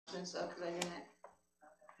So, because I didn't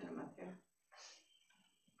put them up here.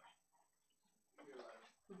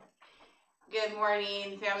 Good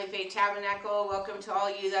morning, Family Faith Tabernacle. Welcome to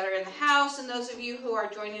all you that are in the house, and those of you who are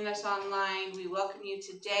joining us online. We welcome you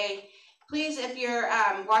today. Please, if you're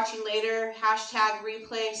watching later, hashtag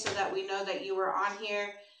replay so that we know that you were on here.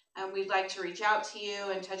 We'd like to reach out to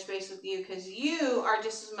you and touch base with you because you are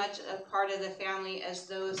just as much a part of the family as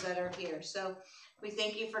those that are here. So we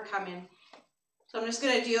thank you for coming. So I'm just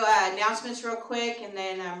going to do announcements real quick, and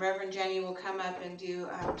then Reverend Jenny will come up and do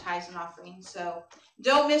tithes and offerings. So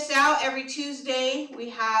don't miss out. Every Tuesday we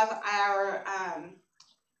have our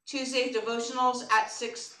Tuesday devotionals at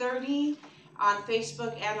 6:30 on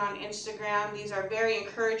Facebook and on Instagram. These are very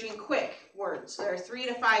encouraging, quick words. They're 3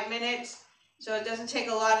 to 5 minutes, so it doesn't take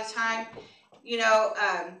a lot of time. You know,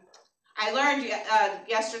 I learned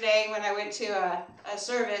yesterday when I went to a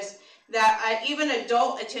service that even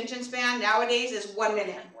adult attention span nowadays is 1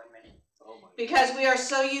 minute. 1 minute. Oh my. Because we are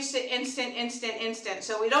so used to instant.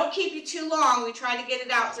 So we don't keep you too long. We try to get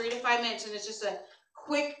it out 3 to 5 minutes, and it's just a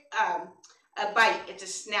quick a bite. It's a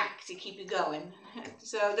snack to keep you going.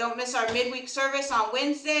 So don't miss our midweek service on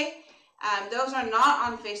Wednesday. Those are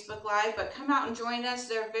not on Facebook Live, but come out and join us.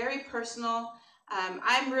 They're very personal.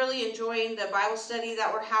 I'm really enjoying the Bible study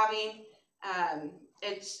that we're having.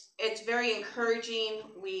 It's very encouraging.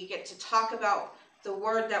 We get to talk about the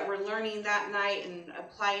word that we're learning that night and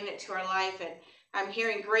applying it to our life. And I'm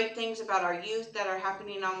hearing great things about our youth that are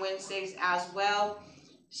happening on Wednesdays as well.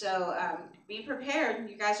 So be prepared.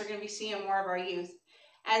 You guys are going to be seeing more of our youth.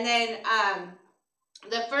 And then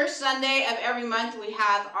the first Sunday of every month, we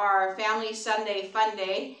have our Family Sunday Fun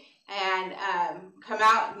Day. And come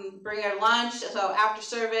out and bring our lunch. So after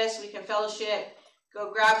service, we can fellowship. Go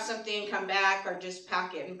grab something, come back, or just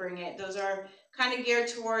pack it and bring it. Those are kind of geared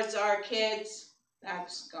towards our kids.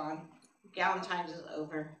 That's gone. Galentine's is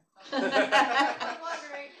over.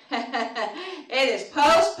 It is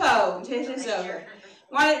postponed. It is over.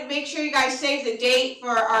 Want to make sure you guys save the date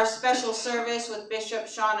for our special service with Bishop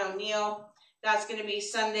Sean O'Neill. That's going to be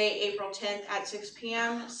Sunday, April 10th at 6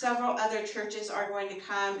 p.m. Several other churches are going to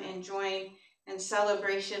come and join in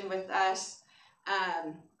celebration with us.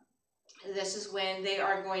 This is when they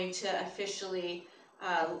are going to officially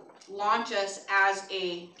launch us as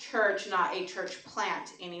a church, not a church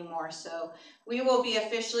plant anymore. So we will be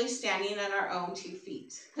officially standing on our own 2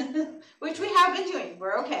 feet, which we have been doing.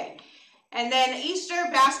 We're okay. And then Easter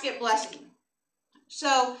basket blessing.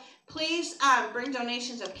 So please bring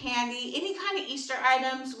donations of candy, any kind of Easter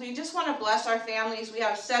items. We just want to bless our families. We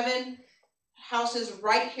have 7 houses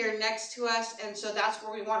right here next to us, and so that's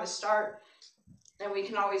where we want to start. And we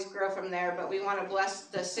can always grow from there, but we want to bless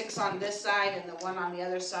the 6 on this side and the 1 on the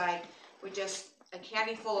other side with just a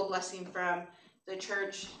candy full of blessing from the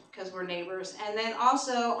church because we're neighbors. And then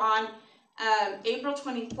also on April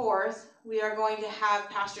 24th, we are going to have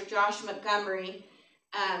Pastor Josh Montgomery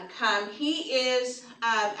come. He is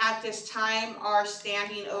at this time our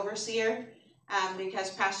standing overseer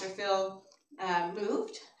because Pastor Phil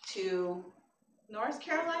moved to North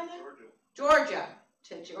Carolina? Georgia.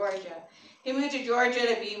 He moved to Georgia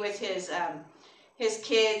to be with his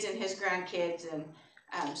kids and his grandkids,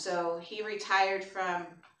 and so he retired from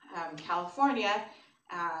California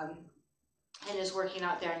and is working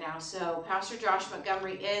out there now. So Pastor Josh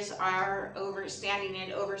Montgomery is our standing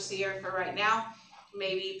in overseer for right now,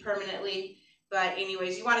 maybe permanently. But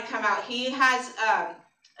anyways, you want to come out. He has a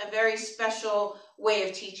very special way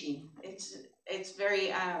of teaching. It's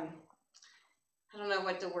very I don't know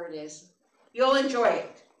what the word is. You'll enjoy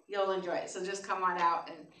it. So just come on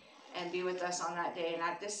out and be with us on that day. And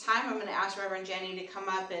at this time, I'm going to ask Reverend Jenny to come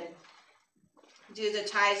up and do the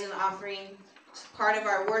tithes and offering. It's part of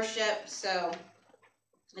our worship, so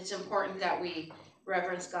it's important that we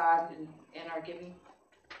reverence God in our giving.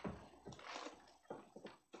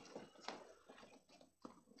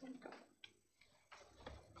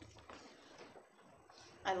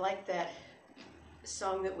 I like that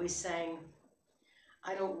song that we sang.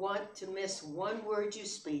 I don't want to miss one word you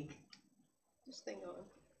speak. This thing on.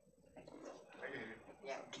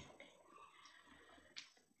 Yeah.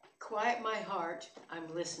 Quiet my heart,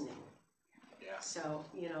 I'm listening. Yeah. So,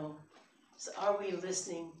 so are we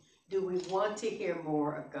listening? Do we want to hear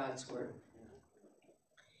more of God's word?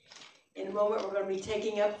 In a moment, we're going to be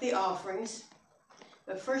taking up the offerings.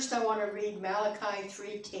 But first, I want to read Malachi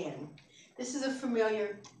 3:10. This is a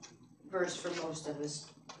familiar verse for most of us.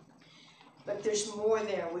 But there's more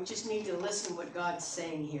there. We just need to listen what God's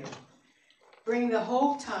saying here. Bring the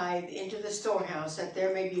whole tithe into the storehouse, that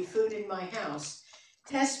there may be food in my house,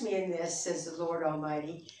 Test me in this, says the Lord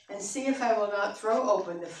Almighty, and see if I will not throw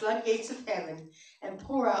open the floodgates of heaven and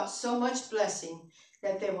pour out so much blessing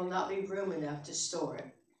that there will not be room enough to store it.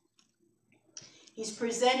 He's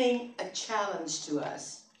presenting a challenge to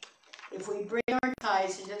us. If we bring our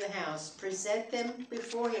tithes into the house, present them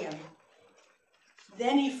before him,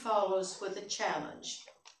 then he follows with a challenge.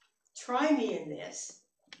 Try me in this,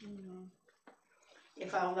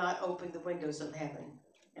 if I will not open the windows of heaven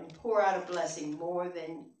and pour out a blessing more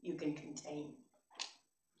than you can contain.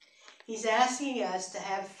 He's asking us to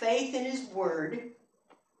have faith in his word.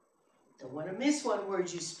 Don't want to miss one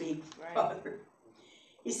word you speak, Father.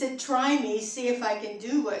 He said, try me, see if I can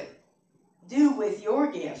do with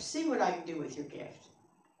your gift. See what I can do with your gift.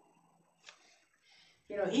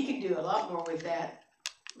 You know, he can do a lot more with that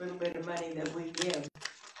little bit of money that we give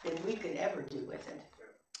than we could ever do with it.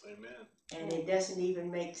 Amen. And it doesn't even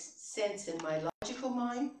make sense in my logical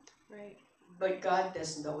mind. Right. But God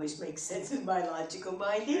doesn't always make sense in my logical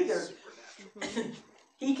mind either.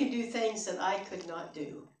 He can do things that I could not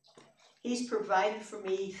do. He's provided for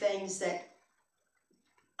me things that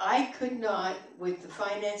I could not, with the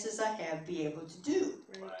finances I have, be able to do.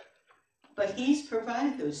 Right. But he's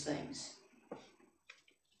provided those things.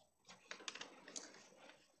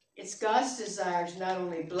 It's God's desire to not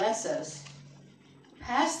only bless us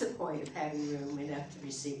past the point of having room enough to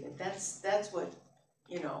receive it. That's what,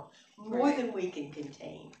 you know, more than we can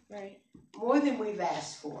contain. Right. More than we've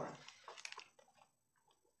asked for.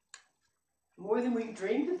 More than we've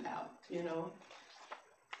dreamed about, you know.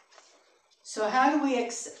 So how do we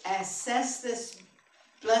assess this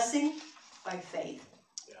blessing? By faith.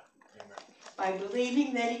 Yeah. Amen. By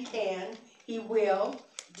believing that he will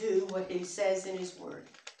do what he says in his word.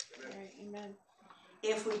 Right. Amen.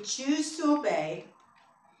 If we choose to obey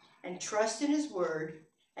and trust in his word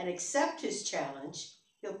and accept his challenge,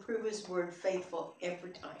 he'll prove his word faithful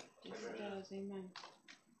every time. Yes, it does. Amen.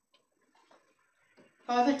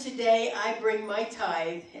 Father, today I bring my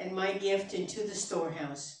tithe and my gift into the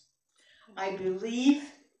storehouse. I believe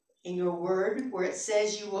in your word where it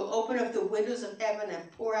says you will open up the windows of heaven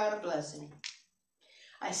and pour out a blessing.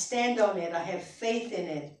 I stand on it. I have faith in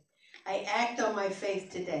it. I act on my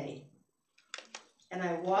faith today. And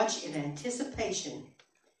I watch in anticipation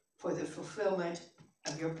for the fulfillment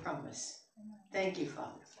of your promise. Thank you,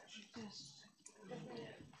 Father. Yes.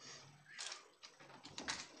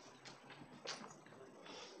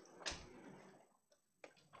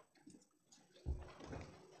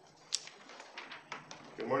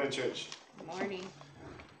 Good morning, church. Good morning.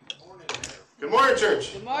 Good morning,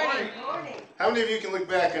 church. Good morning. Good morning. How many of you can look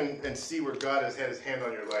back and see where God has had his hand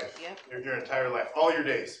on your life? Yep. Your entire life, all your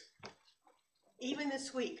days. Even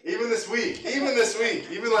this week. Even this week,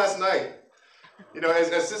 even last night. You know,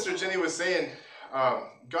 as Sister Jenny was saying,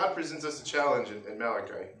 God presents us a challenge in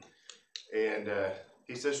Malachi. And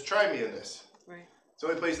he says, try me in this. Right. It's the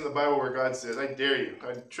only place in the Bible where God says, I dare you,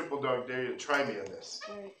 I triple dog dare you to try me in this.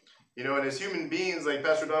 Right. You know, and as human beings, like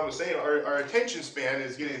Pastor Don was saying, our attention span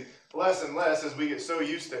is getting less and less as we get so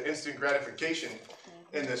used to instant gratification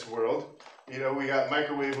in this world. You know, we got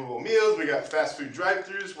microwavable meals, we got fast food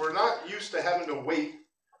drive-thrus. We're not used to having to wait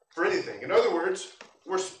for anything. In other words,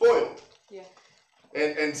 we're spoiled. Yeah.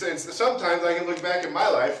 And sometimes I can look back in my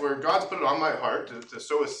life where God's put it on my heart to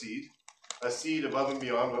sow a seed above and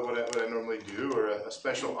beyond what I normally do, or a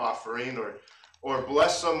special offering, or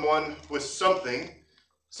bless someone with something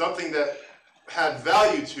that had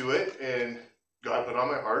value to it, and God put on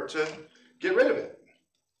my heart to get rid of it.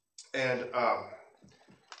 And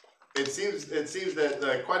it seems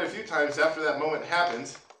that quite a few times after that moment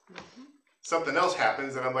happens, something else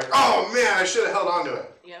happens, and I'm like, oh man, I should have held on to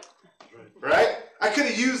it. Yep. Right? I could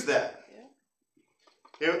have used that.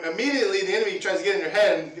 Yeah. You know, immediately the enemy tries to get in your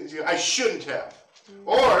head, and I shouldn't have.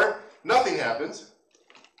 Or nothing happens.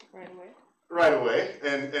 Right away,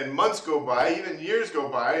 and months go by, even years go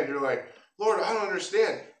by, and you're like, Lord, I don't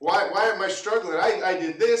understand. Why am I struggling? I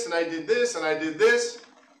did this, and I did this, and I did this.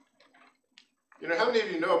 You know, how many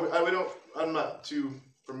of you know, I'm not too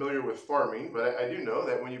familiar with farming, but I do know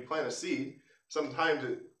that when you plant a seed, sometimes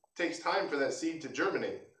it takes time for that seed to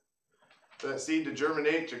germinate. For that seed to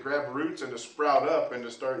germinate, to grab roots, and to sprout up, and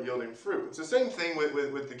to start yielding fruit. It's the same thing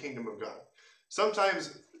with the kingdom of God.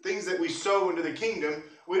 Sometimes things that we sow into the kingdom,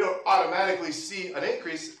 we don't automatically see an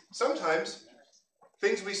increase. Sometimes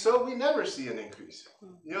things we sow, we never see an increase.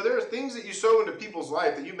 You know, there are things that you sow into people's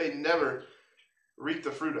life that you may never reap the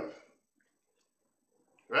fruit of.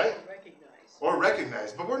 Right? Or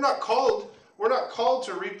recognize. But we're not called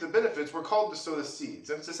to reap the benefits. We're called to sow the seeds.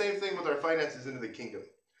 And it's the same thing with our finances into the kingdom.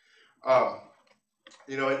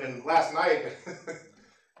 You know, and last night,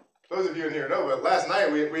 those of you in here know, but last night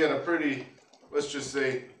we had a pretty, let's just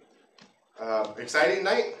say, exciting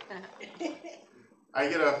night. I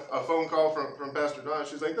get a phone call from Pastor Dawn.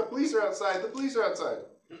 She's like, the police are outside. The police are outside.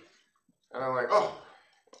 And I'm like, oh,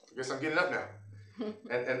 I guess I'm getting up now.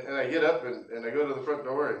 and I get up and I go to the front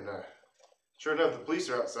door and sure enough, the police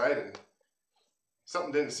are outside and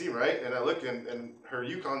something didn't seem right. And I look and her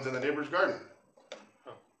Yukon's in the neighbor's garden.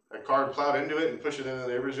 A car plowed into it and pushed it into the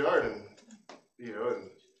neighbor's yard, and and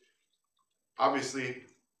obviously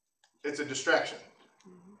it's a distraction.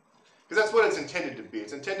 Because that's what it's intended to be.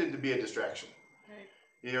 It's intended to be a distraction.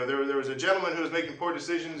 Right. There was a gentleman who was making poor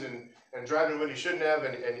decisions and driving when he shouldn't have,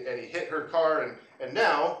 and he hit her car, and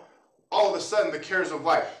now, all of a sudden, the cares of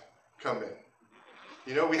life come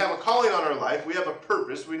in. We have a calling on our life. We have a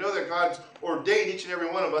purpose. We know that God's ordained each and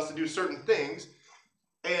every one of us to do certain things,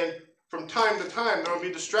 and from time to time, there will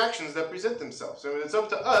be distractions that present themselves. I mean, it's up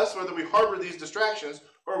to us whether we harbor these distractions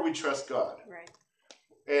or we trust God. Right.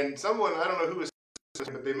 And someone, I don't know who was,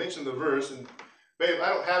 but they mentioned the verse, and babe, I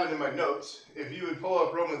don't have it in my notes. If you would pull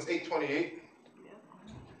up Romans 8:28,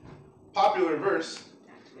 popular verse,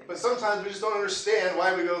 but sometimes we just don't understand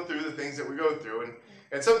why we go through the things that we go through,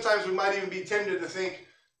 and sometimes we might even be tempted to think,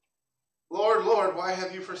 Lord, Lord, why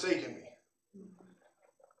have you forsaken me?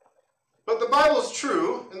 But the Bible is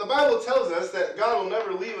true, and the Bible tells us that God will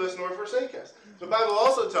never leave us nor forsake us. The Bible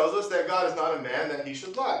also tells us that God is not a man that he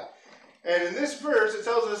should lie. And in this verse, it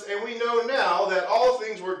tells us, and we know now that all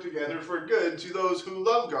things work together for good to those who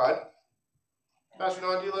love God. Pastor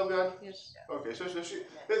Don, do you love God? Yes. Okay, so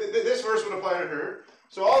this verse would apply to her.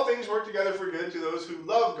 So all things work together for good to those who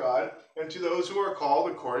love God and to those who are called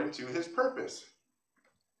according to his purpose.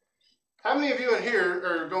 How many of you in here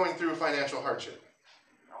are going through financial hardship?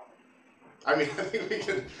 I mean, I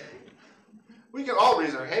think we can all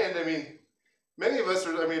raise our hand. I mean, many of us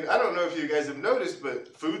are, I mean, I don't know if you guys have noticed,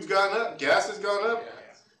 but food's gone up, gas has gone up.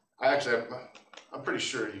 I'm pretty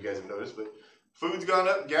sure you guys have noticed, but food's gone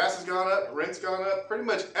up, gas has gone up, rent's gone up. Pretty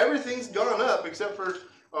much everything's gone up except for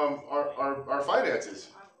our finances,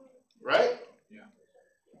 right? Yeah.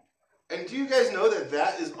 And do you guys know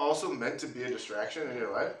that is also meant to be a distraction in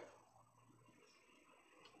your life?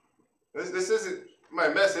 This isn't my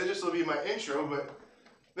message, this will be my intro, but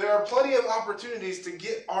there are plenty of opportunities to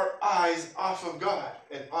get our eyes off of God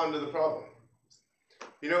and onto the problem.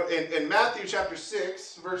 In Matthew chapter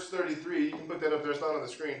 6, verse 33, you can put that up there, it's not on the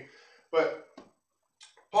screen, but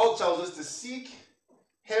Paul tells us to seek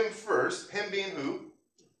him first, him being who?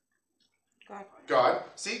 God.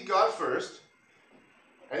 Seek God first,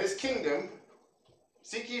 and his kingdom.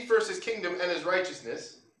 Seek ye first his kingdom and his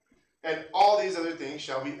righteousness, and all these other things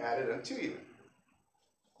shall be added unto you.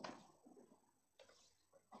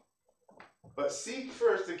 But seek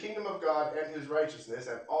first the kingdom of God and his righteousness,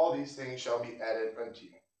 and all these things shall be added unto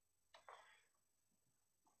you.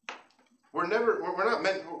 We're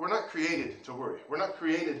not created to worry. We're not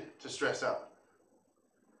created to stress out.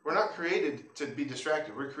 We're not created to be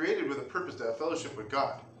distracted. We're created with a purpose to have fellowship with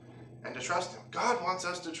God and to trust him. God wants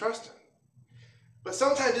us to trust him. But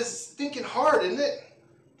sometimes it's stinking hard, isn't it?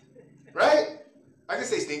 Right? I can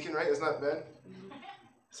say stinking, right? That's not bad.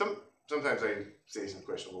 Sometimes I say some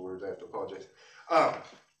questionable words. I have to apologize.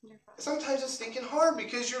 Sometimes it's stinking hard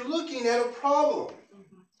because you're looking at a problem.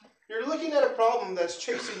 You're looking at a problem that's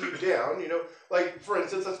chasing you down. Like, for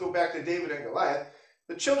instance, let's go back to David and Goliath.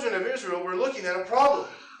 The children of Israel were looking at a problem.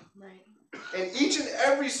 Right. And each and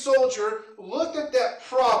every soldier looked at that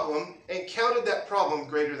problem and counted that problem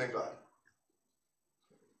greater than God.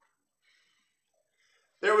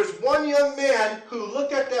 There was one young man who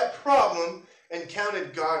looked at that problem and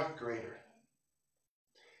counted God greater.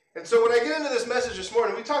 And so when I get into this message this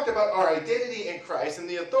morning, we talked about our identity in Christ and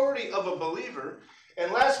the authority of a believer.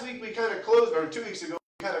 And last week we kind of closed, or 2 weeks ago,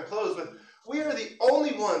 we kind of closed with, we are the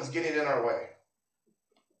only ones getting in our way.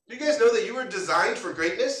 Do you guys know that you were designed for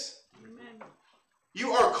greatness? Amen.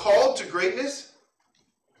 You are called to greatness.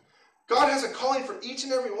 God has a calling for each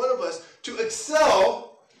and every one of us to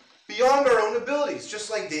excel beyond our own abilities, just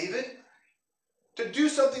like David. To do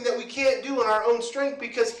something that we can't do in our own strength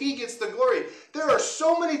because he gets the glory. There are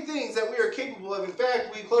so many things that we are capable of. In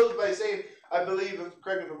fact, we close by saying, I believe,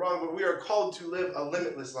 correct me if I'm wrong, but we are called to live a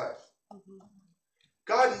limitless life. Mm-hmm.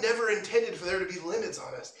 God never intended for there to be limits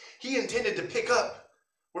on us. He intended to pick up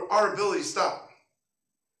where our abilities stop.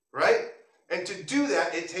 Right? And to do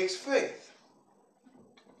that, it takes faith.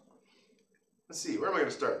 Let's see, where am I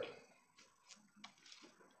going to start?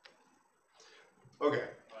 Okay.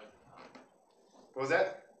 What was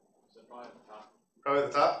that? Probably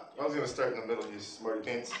at the top. I was going to start in the middle, you smarty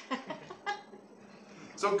pants.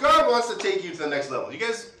 So God wants to take you to the next level. You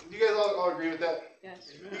guys all agree with that?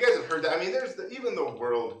 Yes. You guys have heard that. I mean, even the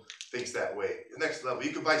world thinks that way. The next level.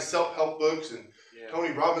 You could buy self-help books and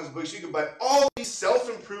Tony Robbins books. You could buy all these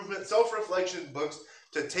self-improvement, self-reflection books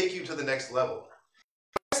to take you to the next level.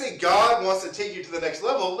 When I say God wants to take you to the next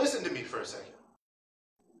level, listen to me for a second.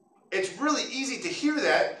 It's really easy to hear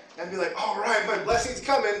that and be like, all right, my blessing's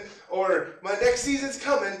coming, or my next season's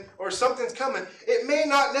coming, or something's coming. It may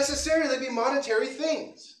not necessarily be monetary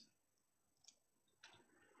things.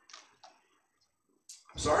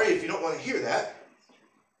 I'm sorry if you don't want to hear that.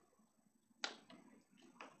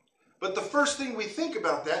 But the first thing we think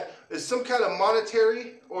about that is some kind of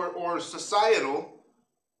monetary or societal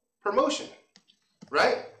promotion,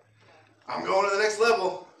 right? I'm going to the next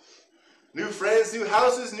level. New friends, new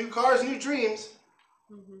houses, new cars, new dreams.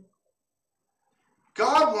 Mm-hmm.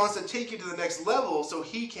 God wants to take you to the next level so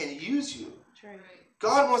he can use you. Right.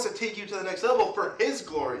 God wants to take you to the next level for his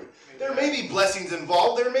glory. There may be blessings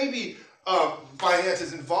involved. There may be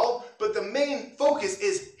finances involved. But the main focus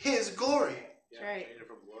is his glory. Right.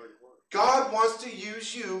 God wants to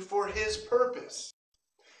use you for his purpose.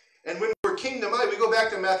 And when we're kingdom-minded, we go back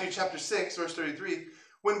to Matthew chapter 6, verse 33.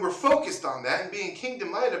 When we're focused on that and being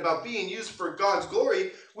kingdom-minded about being used for God's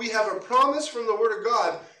glory, we have a promise from the Word of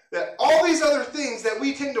God that all these other things that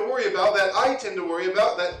we tend to worry about, that I tend to worry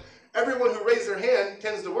about, that everyone who raised their hand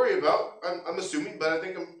tends to worry about, I'm assuming, but I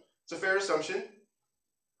think it's a fair assumption.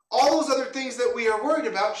 All those other things that we are worried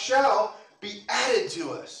about shall be added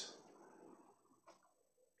to us.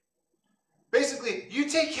 Basically, you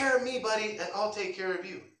take care of me, buddy, and I'll take care of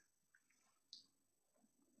you.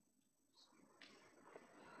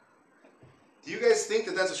 Do you guys think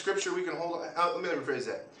that that's a scripture we can hold on? Let me rephrase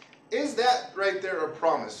that. Is that right there a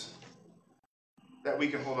promise that we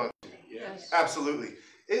can hold on to? Yes. Absolutely.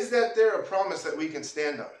 Is that there a promise that we can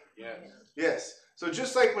stand on? Yes. Yes. So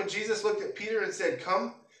just like when Jesus looked at Peter and said,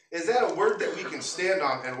 come, is that a word that we can stand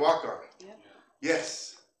on and walk on? Yep.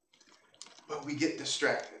 Yes. But we get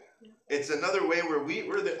distracted. It's another way where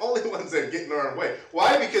we're the only ones that get in our way.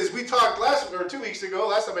 Why? Because we talked 2 weeks ago,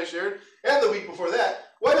 last time I shared, and the week before that.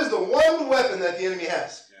 What is the one weapon that the enemy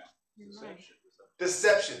has? Yeah. Deception.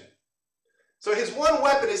 Deception. So his one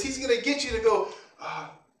weapon is he's going to get you to go,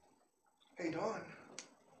 hey, Dawn,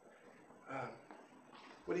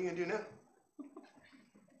 what are you going to do now?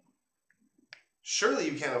 Surely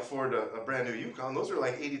you can't afford a brand new Yukon. Those are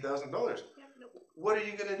like $80,000. What are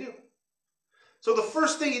you going to do? So the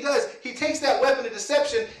first thing he does, he takes that weapon of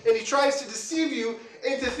deception and he tries to deceive you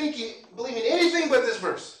into believing anything but this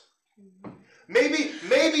verse. Maybe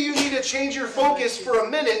you need to change your focus for a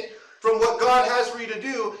minute from what God has for you to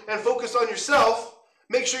do and focus on yourself.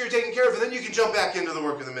 Make sure you're taking care of it. Then you can jump back into the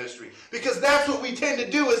work of the ministry. Because that's what we tend to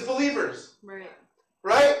do as believers. Right.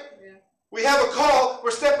 Right? Yeah. We have a call. We're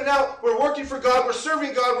stepping out. We're working for God. We're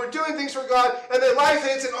serving God. We're doing things for God. And then life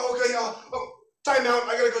hits and, time out.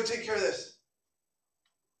 I got to go take care of this.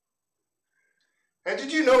 And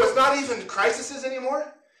did you know it's not even crises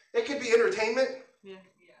anymore? It could be entertainment. Yeah.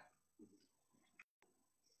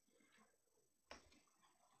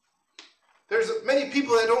 There's many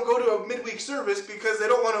people that don't go to a midweek service because they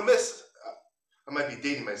don't want to miss, I might be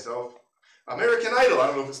dating myself, American Idol. I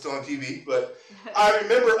don't know if it's still on TV, but I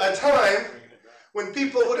remember a time when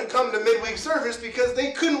people wouldn't come to midweek service because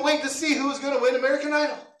they couldn't wait to see who was going to win American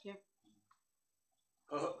Idol. Yeah.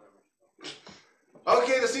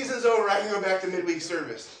 Okay, the season's over. I can go back to midweek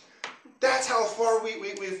service. That's how far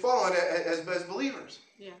we've fallen as believers.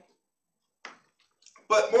 Yeah.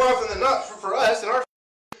 But more often than not, for us and our,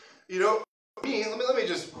 me, let me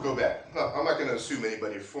just go back. No, I'm not going to assume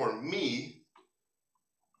anybody. For me,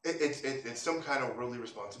 it's some kind of worldly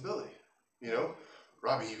responsibility.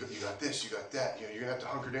 Robbie, you got this, you got that. You're going to have to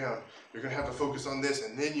hunker down. You're going to have to focus on this,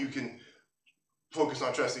 and then you can focus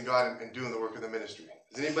on trusting God and doing the work of the ministry.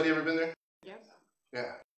 Has anybody ever been there? Yep.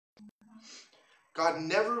 Yeah. God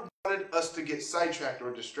never wanted us to get sidetracked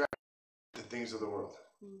or distracted with the things of the world.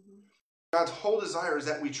 Mm-hmm. God's whole desire is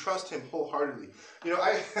that we trust him wholeheartedly.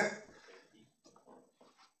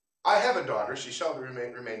 I have a daughter. She shall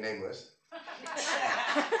remain nameless.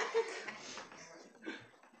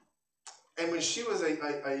 And when she was a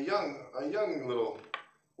young little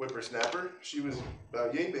whippersnapper, she was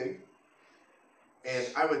about yay big. And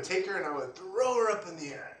I would take her and I would throw her up in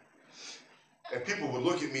the air. And people would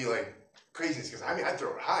look at me like craziness because I'd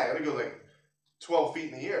throw her high. I would go like 12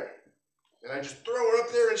 feet in the air. And I'd just throw her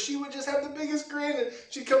up there and she would just have the biggest grin and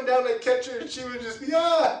she'd come down and I'd catch her and she would just be,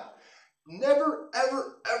 Never,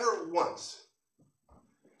 ever, ever once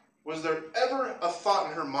was there ever a thought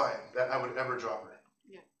in her mind that I would ever drop her.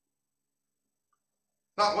 Yeah.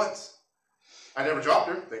 Not once. I never dropped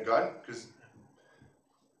her, thank God,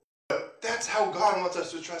 but that's how God wants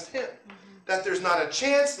us to trust him. That there's not a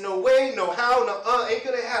chance, no way, no how, no ain't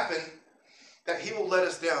gonna happen that he will let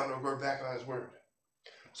us down or go back on his word.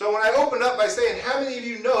 So when I opened up by saying, how many of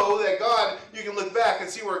you know that God, you can look back and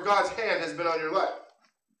see where God's hand has been on your life?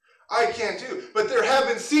 I can too. But there have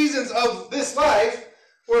been seasons of this life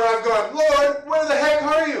where I've gone, Lord, where the heck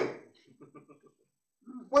are you?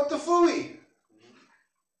 What the phooey?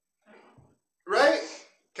 Right?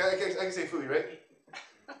 I can say phooey, right?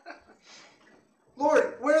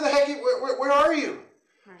 Lord, where the heck, where are you?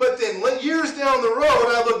 But then years down the road,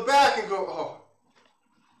 I look back and go, oh,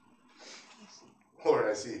 Lord,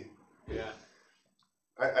 I see. Yeah.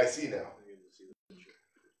 I see now.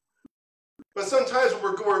 But sometimes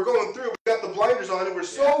we're going through, we got the blinders on, and we're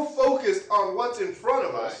so focused on what's in front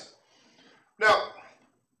of us. Now,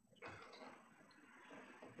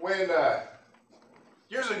 when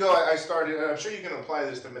years ago I started, and I'm sure you can apply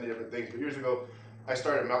this to many different things, but years ago I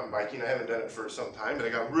started mountain biking. I haven't done it for some time, but I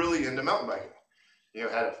got really into mountain biking. You know,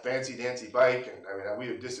 had a fancy dancy bike, and I mean, we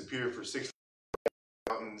would disappear for 6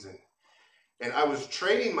 mountains, and I was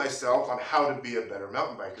training myself on how to be a better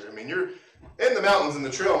mountain biker. I mean, you're in the mountains, and the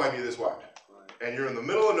trail might be this wide, and you're in the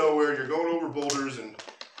middle of nowhere. You're going over boulders, and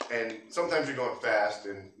sometimes you're going fast,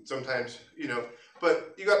 and sometimes, you know,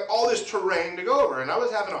 but you got all this terrain to go over, and I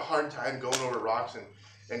was having a hard time going over rocks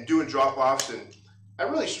and doing drop-offs, and I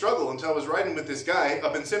really struggled until I was riding with this guy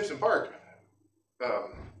up in Simpson Park,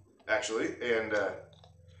 actually, and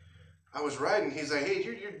I was riding. He's like, hey,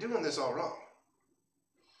 you're doing this all wrong.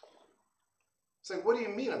 It's like, what do you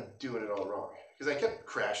mean I'm doing it all wrong? Because I kept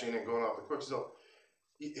crashing and going off the cliff. So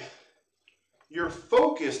you're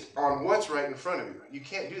focused on what's right in front of you. You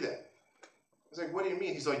can't do that. It's like, what do you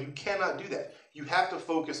mean? He's like, you cannot do that. You have to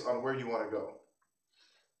focus on where you want to go.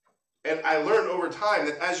 And I learned over time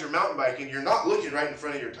that as you're mountain biking, you're not looking right in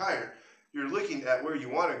front of your tire. You're looking at where you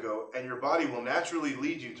want to go, and your body will naturally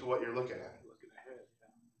lead you to what you're looking at.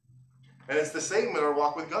 And it's the same in our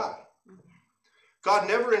walk with God. God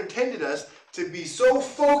never intended us to be so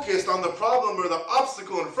focused on the problem or the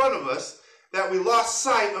obstacle in front of us that we lost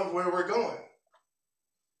sight of where we're going.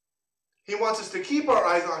 He wants us to keep our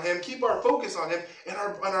eyes on him, keep our focus on him, and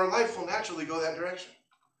our life will naturally go that direction.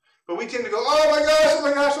 But we tend to go, oh my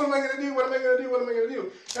gosh, what am I going to do? What am I going to do? What am I going to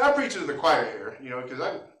do? And I'm preaching to the choir here, you know, because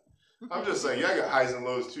I'm just saying, I got highs and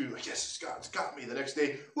lows too. Like, yes, God's got me. The next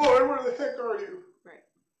day, Lord, where the heck are you? Right.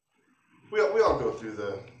 We all go through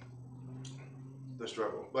the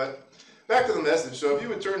struggle. But back to the message. So if you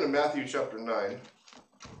would turn to Matthew chapter 9,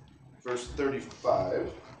 verse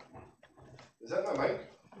 35. Is that my mic?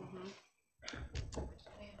 Mm-hmm.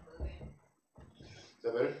 Is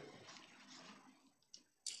that better?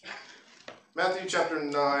 Matthew chapter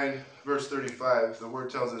 9, verse 35, the word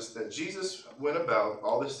tells us that Jesus went about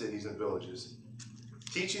all the cities and villages,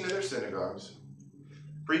 teaching in their synagogues,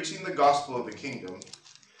 preaching the gospel of the kingdom,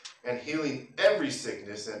 and healing every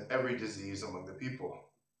sickness and every disease among the people.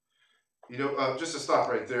 You know, just to stop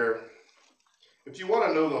right there, if you want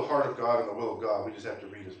to know the heart of God and the will of God, we just have to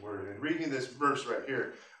read his word. And reading this verse right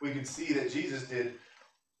here, we can see that Jesus did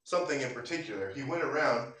something in particular. He went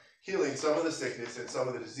around healing some of the sickness and some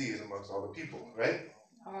of the disease amongst all the people, right?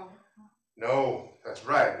 Oh. No, that's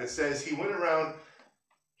right. It says he went around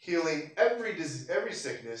healing every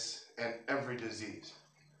sickness and every disease.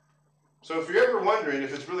 So if you're ever wondering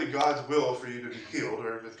if it's really God's will for you to be healed,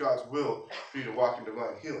 or if it's God's will for you to walk in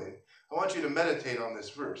divine healing, I want you to meditate on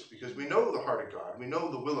this verse, because we know the heart of God. We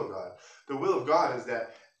know the will of God. The will of God is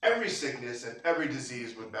that every sickness and every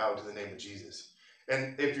disease would bow to the name of Jesus.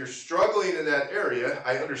 And if you're struggling in that area,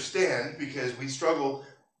 I understand, because we struggle.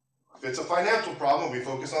 If it's a financial problem, we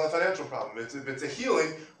focus on the financial problem. If it's a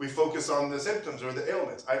healing, we focus on the symptoms or the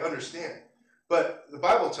ailments. I understand. But the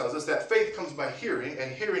Bible tells us that faith comes by hearing,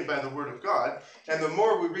 and hearing by the Word of God. And the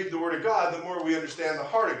more we read the Word of God, the more we understand the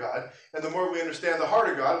heart of God. And the more we understand the heart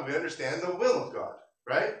of God, we understand the will of God.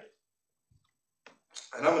 Right?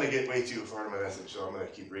 And I'm going to get way too far in my message, so I'm going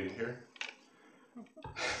to keep reading here.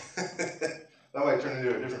 That might turn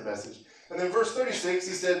into a different message. And then verse 36,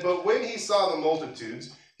 he said, but when he saw the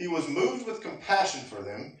multitudes, he was moved with compassion for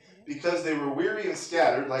them, because they were weary and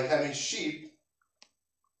scattered, like sheep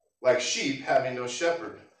having no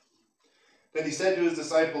shepherd. Then he said to his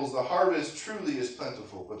disciples, the harvest truly is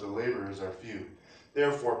plentiful, but the laborers are few.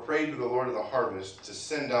 Therefore pray to the Lord of the harvest to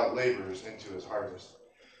send out laborers into his harvest.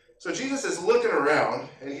 So Jesus is looking around,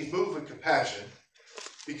 and he's moved with compassion,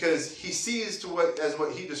 because he sees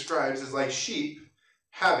what he describes as like sheep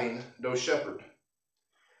having no shepherd.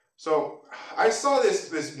 So I saw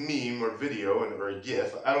this meme or video or a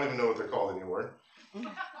GIF. I don't even know what they're called anymore.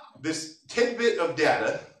 this tidbit of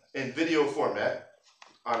data in video format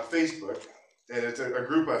on Facebook, and it's a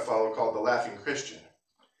group I follow called The Laughing Christian.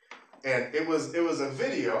 And it was a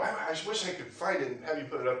video. I wish I could find it and have you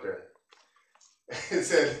put it up there. It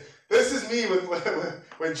said, "This is me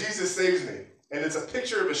when Jesus saves me." And it's a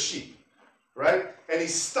picture of a sheep, right? And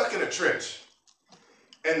he's stuck in a trench.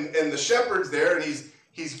 And the shepherd's there, and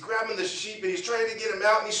he's grabbing the sheep, and he's trying to get him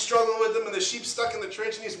out, and he's struggling with him, and the sheep's stuck in the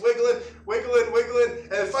trench, and he's wiggling,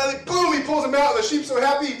 and then finally, boom, he pulls him out, and the sheep's so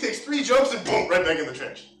happy, he takes 3 jumps, and boom, right back in the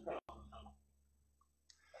trench.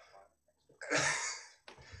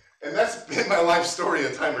 And that's been my life story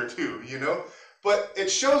a time or two, you know? But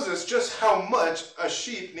it shows us just how much a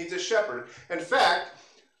sheep needs a shepherd. In fact,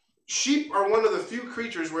 sheep are one of the few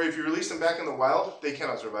creatures where if you release them back in the wild, they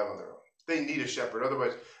cannot survive on their own. They need a shepherd.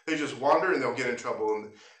 Otherwise, they just wander and they'll get in trouble.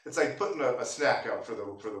 And it's like putting a snack out for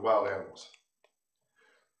the wild animals.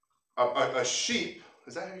 A sheep,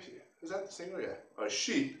 is that the single? Yeah. A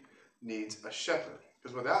sheep needs a shepherd.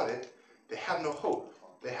 Because without it, they have no hope.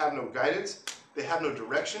 They have no guidance. They have no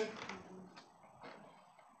direction.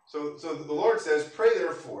 So the Lord says, pray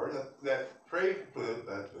therefore, pray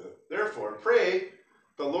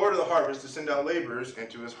the Lord of the harvest to send out laborers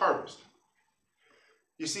into his harvest.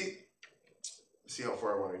 You see how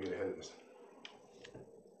far I want to get ahead of this.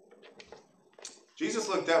 Jesus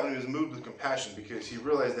looked out when he was moved with compassion because he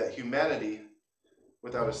realized that humanity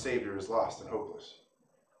without a Savior is lost and hopeless.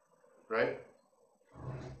 Right?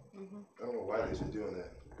 I don't know why they've been doing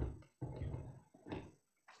that.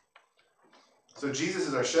 So Jesus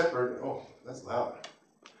is our shepherd. Oh, that's loud.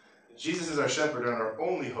 Jesus is our shepherd and our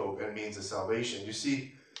only hope and means of salvation. You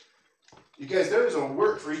see, you guys, there is a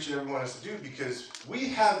work for each and every one of us to do because we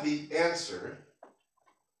have the answer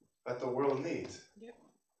that the world needs. Yep.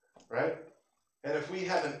 Right? And if we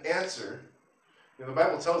have an answer, you know, the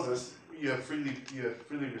Bible tells us you have freely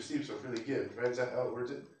received, so freely give. Right? Is that how it words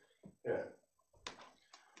it? Yeah.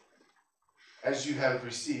 As you have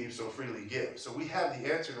received, so freely give. So we have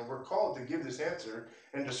the answer, and we're called to give this answer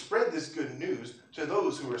and to spread this good news to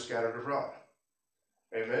those who are scattered abroad.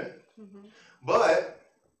 Amen? Mm-hmm. But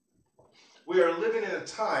we are living in a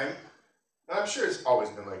time, and I'm sure it's always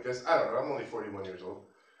been like this. I don't know. I'm only 41 years old.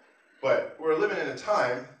 But we're living in a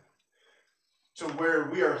time to where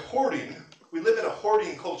we are hoarding. We live in a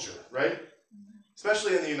hoarding culture, right?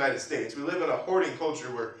 Especially in the United States. We live in a hoarding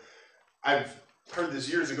culture where I've heard this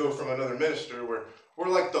years ago from another minister where we're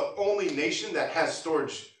like the only nation that has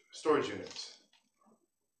storage units.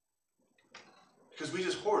 Because we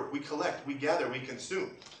just hoard, we collect, we gather, we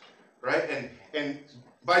consume. Right? And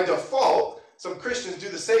by default, some Christians do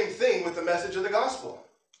the same thing with the message of the gospel.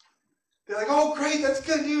 They're like, oh great, that's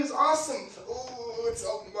good news, awesome. Oh, it's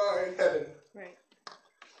all mine, heaven. Right.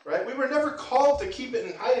 Right? We were never called to keep it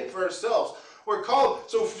and hide it for ourselves. We're called,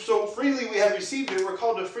 so freely we have received it, we're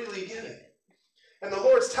called to freely give it. And the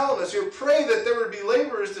Lord's telling us here, pray that there would be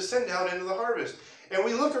laborers to send out into the harvest. And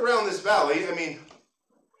we look around this valley, I mean,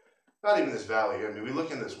 not even this valley, I mean, we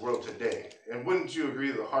look in this world today. And wouldn't you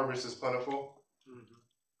agree that the harvest is plentiful?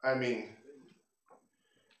 Mm-hmm. I mean,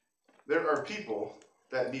 there are people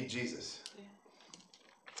that need Jesus.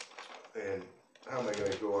 Yeah. And how am I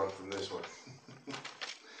going to go on from this one?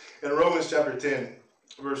 In Romans chapter 10,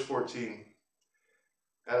 verse 14,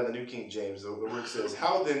 out of the New King James, the word says,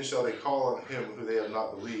 how then shall they call on him who they have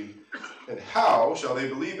not believed? And how shall they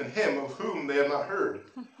believe in him of whom they have not heard?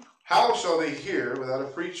 How shall they hear without a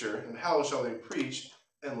preacher? And how shall they preach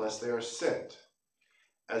unless they are sent?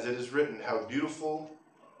 As it is written, how beautiful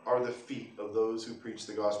are the feet of those who preach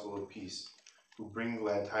the gospel of peace, who bring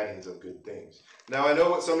glad tidings of good things. Now I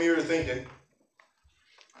know what some of you are thinking.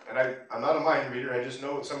 And I'm not a mind reader, I just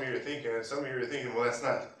know what some of you are thinking. And some of you are thinking, well, that's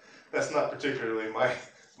not particularly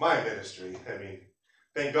my ministry. I mean,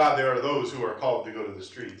 thank God there are those who are called to go to the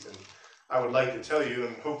streets. And I would like to tell you,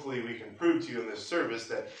 and hopefully we can prove to you in this service,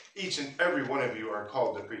 that each and every one of you are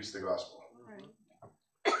called to preach the gospel.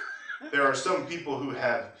 Right. There are some people who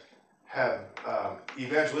have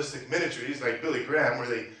evangelistic ministries like Billy Graham where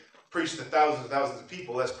they preach to thousands and thousands of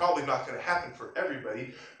people. That's probably not going to happen for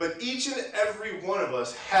everybody. But each and every one of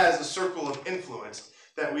us has a circle of influence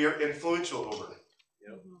that we are influential over.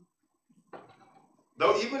 Yep.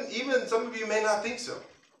 Though even some of you may not think so.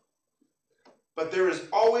 But there is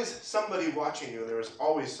always somebody watching you, and there is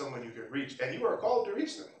always someone you can reach, and you are called to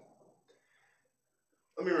reach them.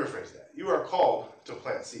 Let me rephrase that. You are called to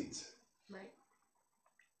plant seeds. Right.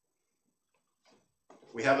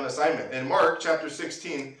 We have an assignment. In Mark chapter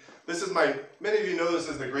 16, this is many of you know this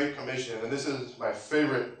as the Great Commission, and this is my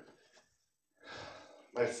favorite,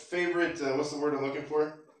 what's the word I'm looking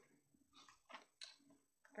for?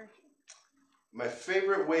 my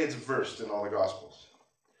favorite way it's versed in all the Gospels.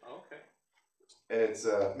 Okay. And it's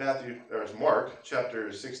it's Mark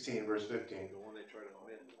chapter 16, verse 15. The one they try to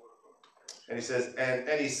win. And he says,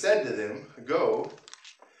 and he said to them, go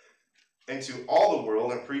into all the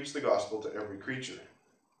world and preach the gospel to every creature.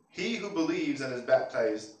 He who believes and is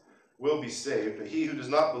baptized will be saved, but he who does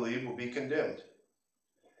not believe will be condemned.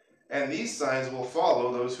 And these signs will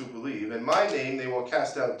follow those who believe. In my name they will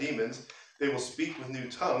cast out demons. They will speak with new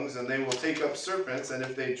tongues, and they will take up serpents. And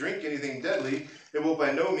if they drink anything deadly, it will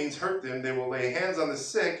by no means hurt them. They will lay hands on the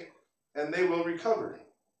sick, and they will recover.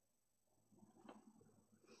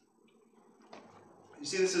 You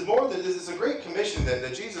see, this is more than this is a great commission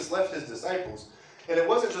that Jesus left his disciples. And it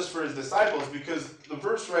wasn't just for his disciples, because the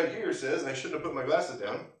verse right here says, and I shouldn't have put my glasses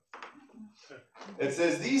down, it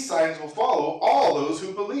says, these signs will follow all those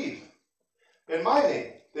who believe. In my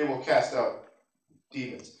name, they will cast out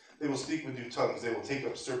demons. They will speak with new tongues. They will take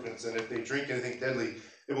up serpents. And if they drink anything deadly,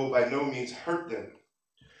 it will by no means hurt them.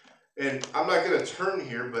 And I'm not going to turn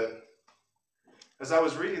here, but as I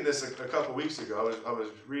was reading this a couple weeks ago, I was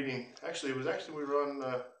reading, we were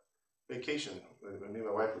on vacation when me and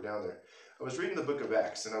my wife were down there. I was reading the book of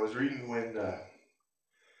Acts, and I was reading when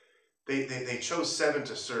they chose 7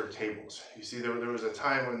 to serve tables. You see, there was a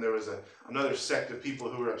time when there was another sect of people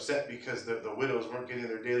who were upset because the widows weren't getting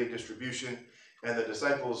their daily distribution, and the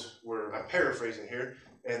disciples were, I'm paraphrasing here,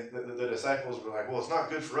 and the disciples were like, well, it's not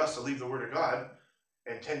good for us to leave the word of God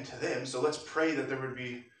and tend to them, so let's pray that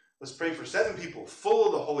let's pray for 7 people full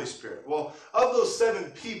of the Holy Spirit. Well, of those 7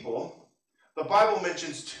 people, the Bible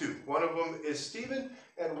mentions 2. One of them is Stephen,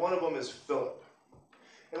 and one of them is Philip.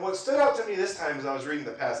 And what stood out to me this time as I was reading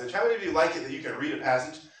the passage, how many of you like it that you can read a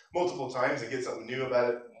passage multiple times and get something new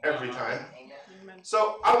about it every time? Amen.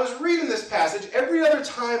 So I was reading this passage. Every other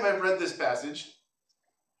time I've read this passage,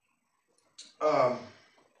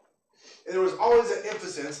 there was always an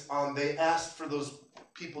emphasis on they asked for those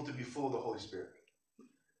people to be full of the Holy Spirit.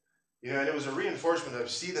 You know, and it was a reinforcement of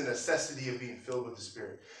see the necessity of being filled with the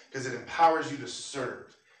Spirit, because it empowers you to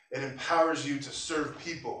serve. It empowers you to serve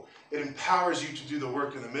people. It empowers you to do the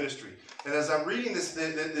work in the ministry. And as I'm reading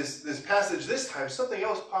this passage this time, something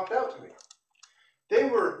else popped out to me. They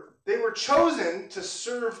were chosen to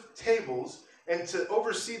serve tables and to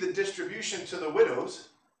oversee the distribution to the widows,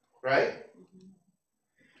 right?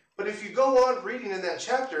 But if you go on reading in that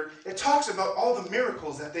chapter, it talks about all the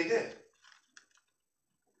miracles that they did.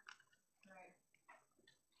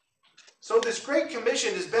 So this Great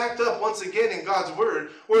Commission is backed up once again in God's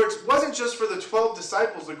Word, where it wasn't just for the 12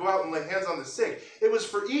 disciples to go out and lay hands on the sick. It was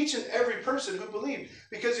for each and every person who believed.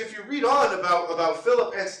 Because if you read on about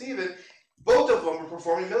Philip and Stephen, both of them were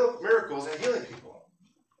performing miracles and healing people.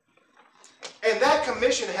 And that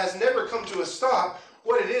commission has never come to a stop.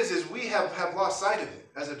 What it is we have lost sight of it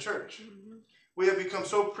as a church. We have become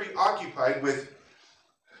so preoccupied with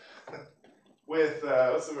what's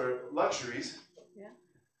the word, luxuries,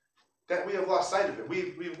 that we have lost sight of it.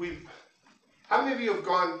 We've how many of you have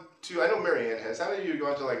gone to, I know Marianne has, how many of you have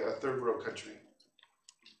gone to like a third world country?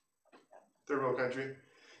 Third world country?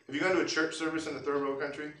 Have you gone to a church service in a third world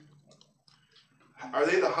country? Are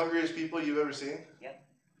they the hungriest people you've ever seen? Yep.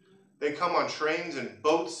 They come on trains and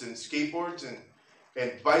boats and skateboards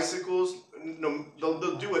and bicycles. No,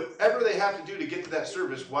 they'll do whatever they have to do to get to that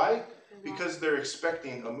service. Why? Because they're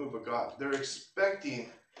expecting a move of God. They're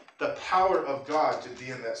expecting the power of God to be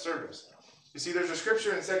in that service. You see, there's a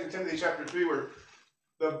scripture in 2 Timothy chapter 3 where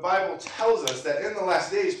the Bible tells us that in the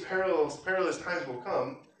last days perilous times will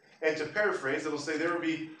come. And to paraphrase, it'll say there will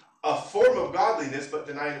be a form of godliness but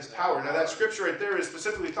denying its power. Now that scripture right there is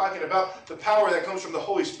specifically talking about the power that comes from the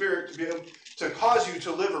Holy Spirit to be able to cause you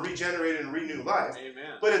to live a regenerated and renewed life.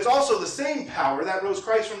 Amen. But it's also the same power that rose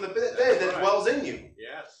Christ from the dead that dwells in you.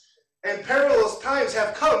 Yes. And perilous times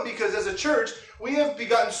have come because as a church, we have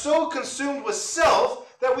begotten so consumed with self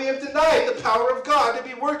that we have denied the power of God to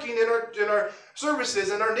be working in our services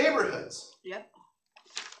in our neighborhoods. Yep.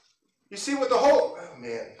 You see, with the whole, oh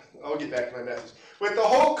man, I'll get back to my message. With the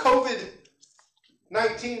whole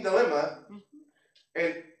COVID-19 dilemma,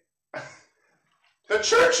 and the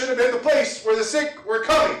church should have been the place where the sick were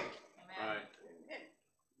coming. Right.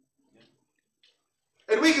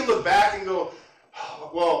 And we can look back and go, oh,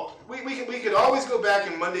 well, we could always go back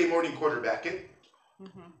and Monday morning quarterback it.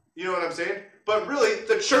 You know what I'm saying? But really,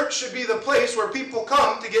 the church should be the place where people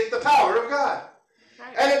come to get the power of God.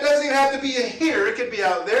 Right. And it doesn't even have to be in here. It could be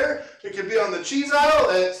out there. It could be on the cheese aisle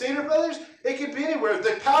at Stater Brothers. It could be anywhere.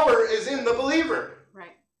 The power is in the believer.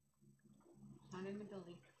 Right. Not in the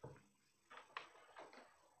building.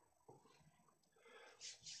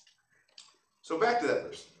 So back to that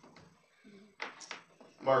verse.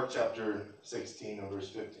 Mark chapter 16 and verse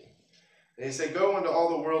 15. And he said, "Go into all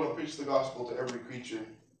the world and preach the gospel to every creature.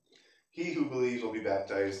 He who believes will be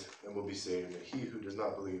baptized and will be saved, and he who does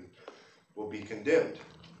not believe will be condemned."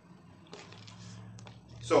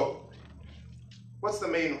 So, what's the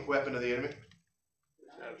main weapon of the enemy?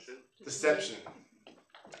 Deception.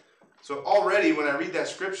 So already when I read that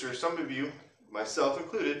scripture, some of you, myself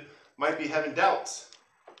included, might be having doubts.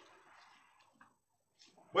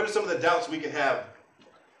 What are some of the doubts we can have?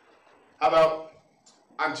 How about,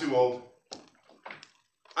 I'm too old.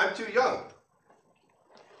 I'm too young.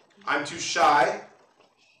 I'm too shy.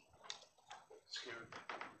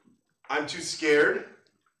 I'm too scared.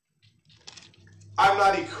 I'm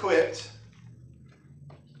not equipped.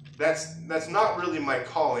 That's not really my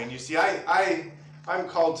calling. You see, I'm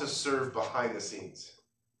called to serve behind the scenes.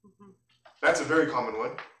 That's a very common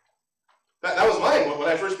one. That was mine when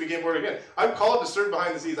I first became born again. I'm called to serve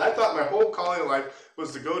behind the scenes. I thought my whole calling in life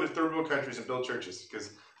was to go to third world countries and build churches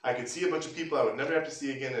because I could see a bunch of people I would never have to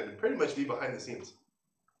see again and pretty much be behind the scenes.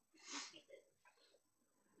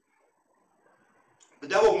 The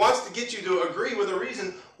devil wants to get you to agree with a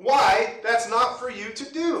reason why that's not for you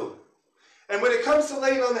to do. And when it comes to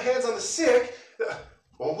laying on the hands on the sick,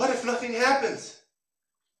 well, what if nothing happens?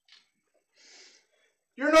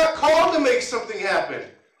 You're not called to make something happen.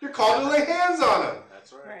 You're called to lay hands on them.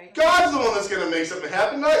 That's right. God's the one that's going to make something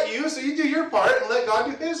happen, not you. So you do your part and let God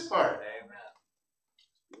do his part.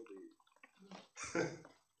 Amen.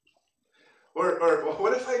 Or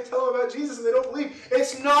what if I tell them about Jesus and they don't believe?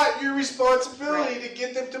 It's not your responsibility to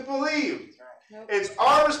get them to believe. Nope. It's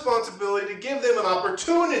our responsibility to give them an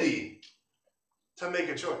opportunity to make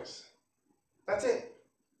a choice. That's it.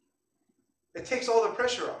 It takes all the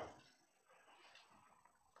pressure off.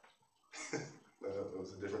 That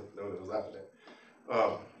was a different note I was laughing at.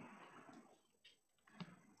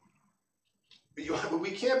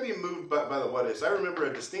 We can't be moved by the what ifs. I remember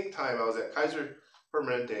a distinct time I was at Kaiser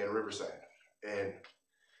Permanente in Riverside, and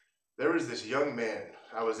there was this young man.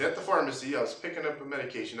 I was at the pharmacy. I was picking up a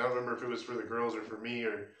medication. I don't remember if it was for the girls or for me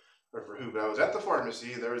or for who, but I was at the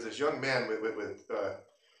pharmacy, and there was this young man with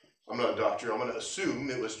I'm not a doctor, I'm going to assume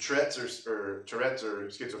it was Tourette's or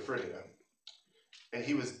schizophrenia. And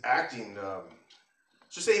he was acting,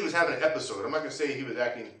 just say he was having an episode. I'm not going to say he was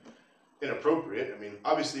acting inappropriate. I mean,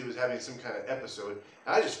 obviously he was having some kind of episode.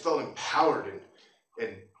 And I just felt empowered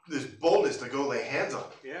and this boldness to go lay hands on him.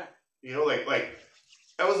 Yeah. You know, like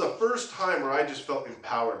that was the first time where I just felt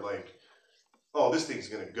empowered, like, oh, this thing's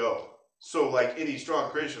going to go. So like any strong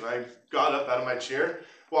Christian, I got up out of my chair,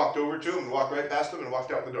 walked over to him and walked right past him and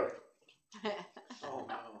walked out the door. Oh,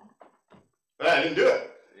 no. And I didn't do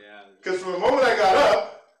it. Yeah. Because from the moment I got up,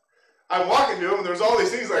 I'm walking to him and there's all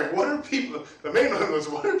these things like, what are people, the main one was,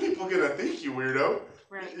 what are people going to think, you weirdo?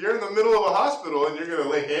 Right. You're in the middle of a hospital and you're going to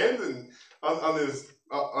lay hands and on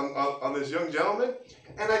this young gentleman?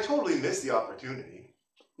 And I totally missed the opportunity,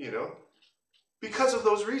 you know, because of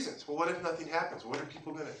those reasons. Well, what if nothing happens? What are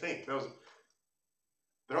people going to think? They're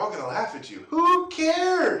all going to laugh at you. Who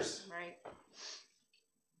cares? Right.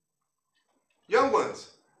 Young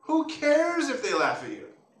ones, who cares if they laugh at you?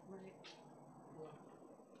 Right.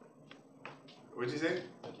 What'd you say?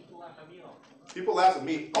 People laugh at me all. People laugh at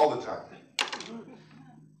me all the time.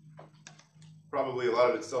 Probably a lot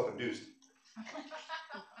of it's self-induced.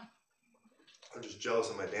 I'm just jealous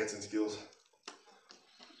of my dancing skills.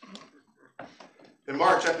 In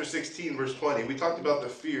Mark chapter 16, verse 20, we talked about the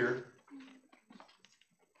fear.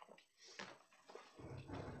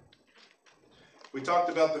 We talked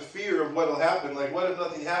about the fear of what will happen. Like, what if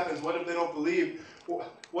nothing happens? What if they don't believe?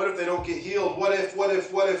 What if they don't get healed? What if?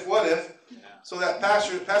 Yeah. So that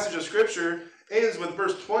passage of Scripture ends with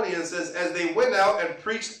verse 20 and says, as they went out and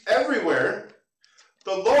preached everywhere,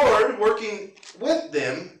 the Lord working with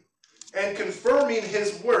them and confirming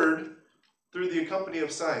his word through the company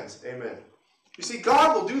of signs. Amen. You see,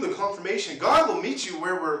 God will do the confirmation. God will meet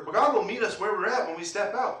us where we're at when we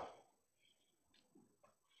step out.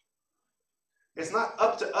 It's not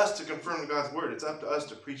up to us to confirm God's word. It's up to us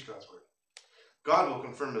to preach God's word. God will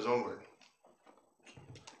confirm his own word.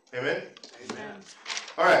 Amen? Amen.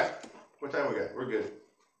 All right. What time we got? We're good.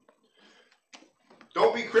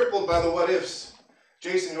 Don't be crippled by the what ifs.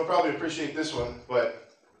 Jason, you'll probably appreciate this one, but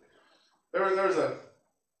there was a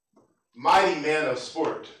mighty man of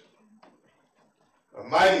sport. A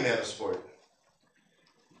mighty man of sport.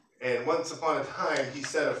 And once upon a time, he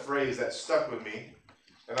said a phrase that stuck with me,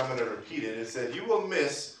 and I'm going to repeat it. It said, you will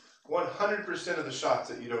miss 100% of the shots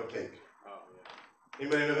that you don't take. Oh, yeah.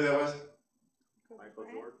 Anybody know who that was? Michael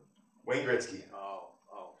Jordan? Wayne Gretzky. Oh.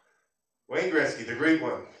 Wayne Gretzky, the great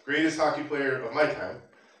one, greatest hockey player of my time,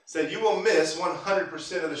 said you will miss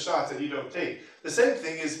 100% of the shots that you don't take. The same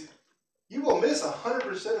thing is you will miss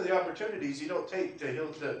 100% of the opportunities you don't take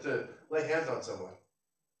to lay hands on someone,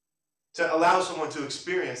 to allow someone to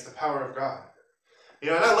experience the power of God. You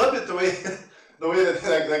know, and I loved it the way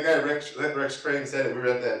that guy Rex Crane said it. We were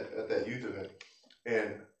at that youth event,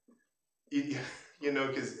 and you know,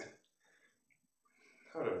 because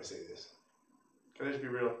how do I say this? Can I just be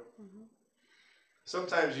real? Mm-hmm.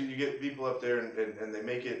 Sometimes you get people up there and they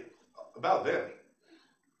make it about them.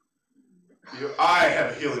 You know, I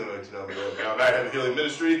have a healing anointing on me right now, and I have a healing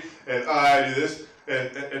ministry, and I do this,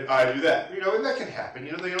 and I do that. You know, and that can happen.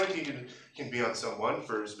 You know, the anointing can be on someone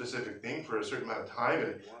for a specific thing for a certain amount of time,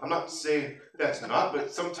 and I'm not saying that's not,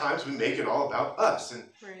 but sometimes we make it all about us. And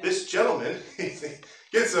this gentleman, he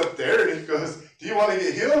gets up there and he goes, do you want to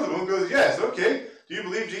get healed? And one goes, yes. Okay. Do you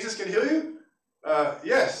believe Jesus can heal you?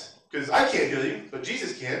 Yes, because I can't heal you, but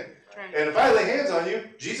Jesus can. Right. And if I lay hands on you,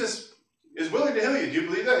 Jesus is willing to heal you. Do you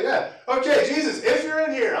believe that? Yeah. Okay, Jesus, if you're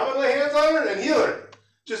in here, I'm going to lay hands on her and heal her.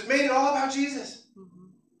 Just made it all about Jesus. Mm-hmm.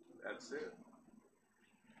 That's it.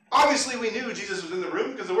 Obviously, we knew Jesus was in the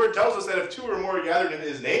room because the word tells us that if two or more are gathered in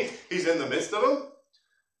his name, he's in the midst of them.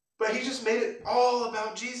 But he just made it all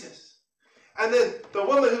about Jesus. And then the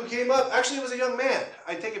woman who came up, actually it was a young man.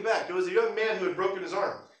 I take it back. It was a young man who had broken his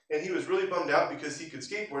arm. And he was really bummed out because he could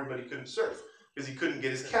skateboard, but he couldn't surf because he couldn't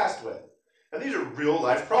get his cast wet. And these are real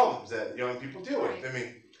life problems that young people deal with. I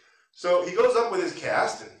mean, so he goes up with his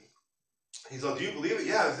cast and he's like, do you believe it?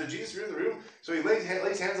 Yeah. I said, Jesus, you're in the room. So he lays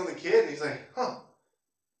hands on the kid and he's like,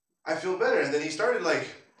 I feel better. And then he started like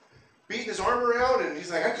beating his arm around and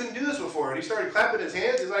he's like, I couldn't do this before. And he started clapping his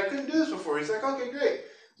hands. He's like, I couldn't do this before. He's like, okay, great.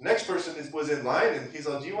 The next person was in line and he's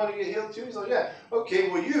like, do you want to get healed too? He's like, yeah. Okay,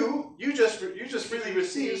 well you just freely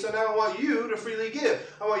received, so now I want you to freely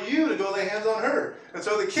give. I want you to go lay hands on her. And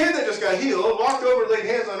so the kid that just got healed walked over and laid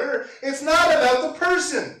hands on her. It's not about the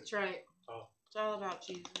person. That's right. Oh. It's all about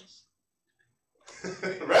Jesus.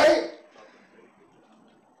 Right?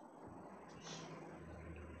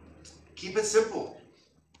 Keep it simple.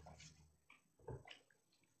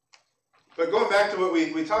 But going back to what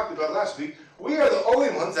we talked about last week, we are the only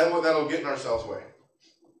ones that'll get in ourselves' way.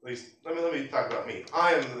 At least, let me talk about me.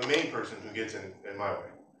 I am the main person who gets in my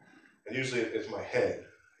way. And usually it's my head.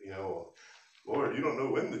 You know, Lord, you don't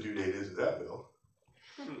know when the due date is of that bill.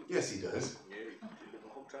 Yes, he does. Yeah, you did it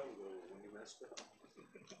a long time ago when you messed up.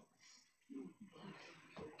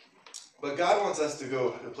 But God wants us to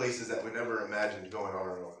go to places that we never imagined going on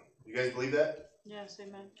our own. You guys believe that? Yes,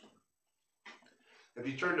 amen. If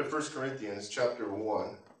you turn to 1 Corinthians chapter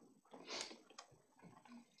 1,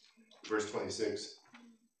 verse 26.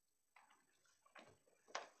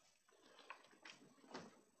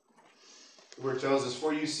 The word tells us,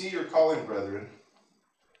 for you see your calling, brethren,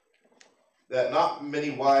 that not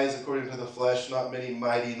many wise according to the flesh, not many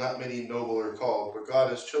mighty, not many noble are called, but God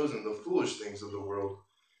has chosen the foolish things of the world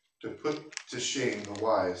to put to shame the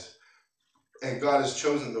wise. And God has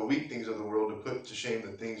chosen the weak things of the world to put to shame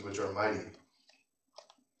the things which are mighty.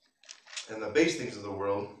 And the base things of the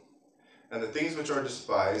world, and the things which are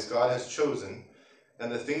despised, God has chosen, and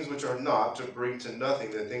the things which are not, to bring to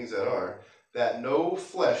nothing the things that are, that no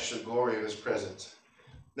flesh should glory in his presence.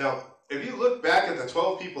 Now, if you look back at the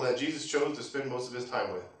 12 people that Jesus chose to spend most of his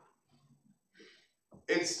time with,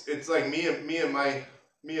 it's like me and my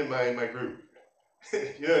group.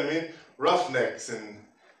 You know what I mean? Roughnecks and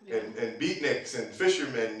beatniks and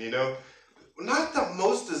fishermen, you know. Not the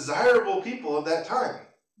most desirable people of that time.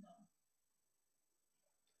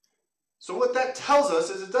 So what that tells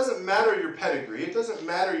us is it doesn't matter your pedigree, it doesn't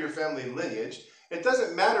matter your family lineage, it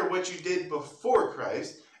doesn't matter what you did before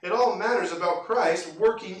Christ, it all matters about Christ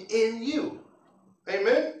working in you. Amen?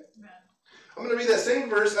 Amen. I'm going to read that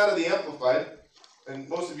same verse out of the Amplified, and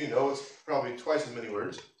most of you know it's probably twice as many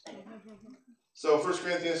words. So 1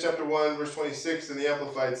 Corinthians chapter 1, verse 26 in the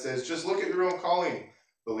Amplified says, just look at your own calling,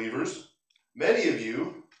 believers. Many of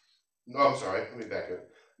you, let me back up.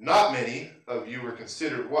 Not many of you were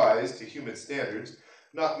considered wise to human standards,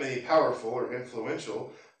 not many powerful or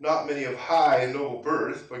influential, not many of high and noble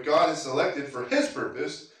birth, but God has selected for his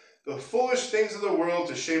purpose the foolish things of the world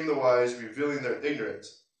to shame the wise, revealing their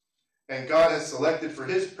ignorance. And God has selected for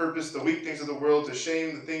his purpose the weak things of the world to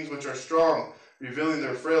shame the things which are strong, revealing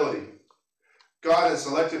their frailty. God has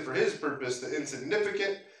selected for his purpose the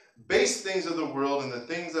insignificant, base things of the world and the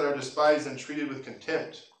things that are despised and treated with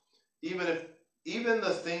contempt, even the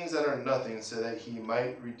things that are nothing, so that he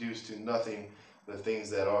might reduce to nothing the things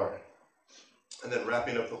that are. And then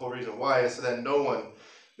wrapping up the whole reason why is so that no one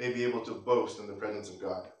may be able to boast in the presence of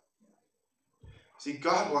God. See,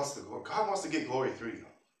 God wants to get glory through you.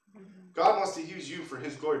 God wants to use you for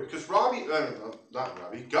his glory. Because God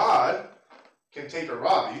can take a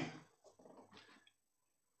Robbie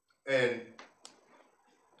and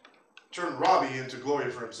turn Robbie into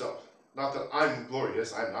glory for himself. Not that I'm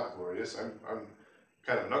glorious. I'm not glorious. I'm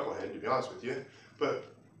kind of a knucklehead, to be honest with you. But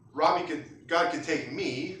God could take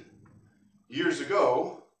me years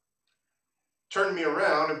ago, turn me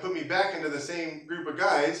around, and put me back into the same group of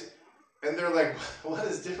guys, and they're like, what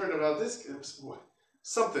is different about this?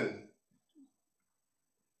 Something.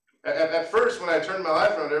 At first, when I turned my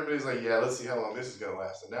life around, everybody's like, yeah, let's see how long this is going to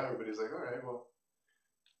last. And now everybody's like, all right, well,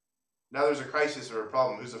 now there's a crisis or a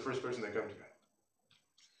problem. Who's the first person they come to?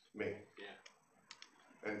 Me.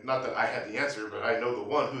 Yeah. And not that I have the answer, but I know the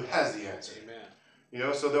one who has the answer. Amen. You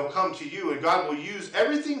know, so they'll come to you, and God will use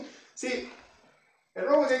everything. See, in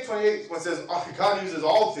Romans 8:28, when it says God uses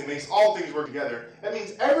all things, makes all things work together, that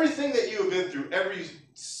means everything that you have been through, every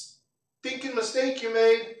stinking mistake you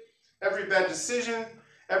made, every bad decision,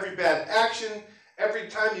 every bad action, every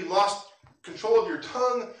time you lost control of your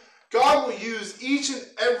tongue, God will use each and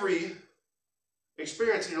every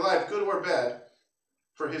experience in your life, good or bad,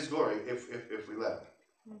 for his glory if we let him.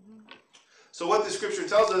 Mm-hmm. So what the scripture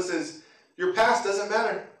tells us is your past doesn't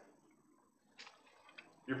matter.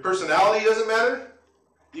 Your personality doesn't matter.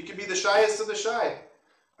 You can be the shyest of the shy.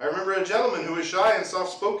 I remember a gentleman who was shy and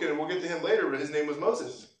soft-spoken, and we'll get to him later, but his name was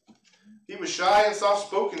Moses. He was shy and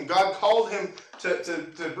soft-spoken. God called him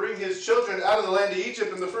to bring his children out of the land of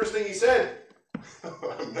Egypt, and the first thing he said,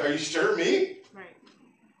 are you sure, me? Right.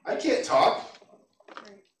 I can't talk.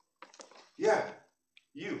 Right. Yeah,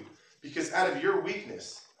 you. Because out of your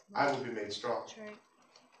weakness, I will be made strong. That's right.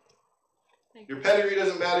 Your pedigree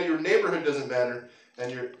doesn't matter, your neighborhood doesn't matter,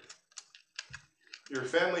 and your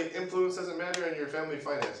family influence doesn't matter, and your family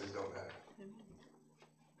finances don't matter.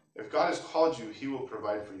 If God has called you, he will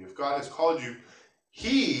provide for you. If God has called you,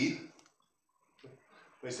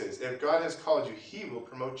 let me say this, if God has called you, he will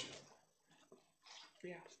promote you.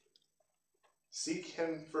 Yeah. Seek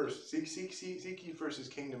him first. Seek ye first his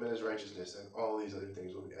kingdom and his righteousness, and all these other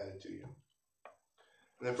things will be added to you.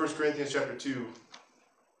 And then 1 Corinthians chapter 2.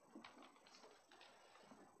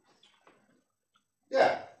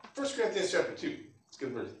 Yeah, 1 Corinthians chapter 2. It's a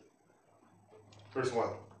good verse. Verse 1.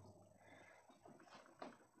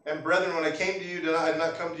 And brethren, when I came to you, I did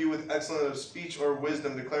not come to you with excellence of speech or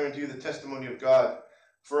wisdom, declaring to you the testimony of God.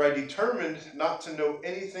 For I determined not to know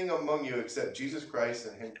anything among you except Jesus Christ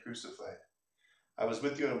and him crucified. I was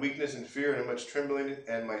with you in weakness and fear and in much trembling,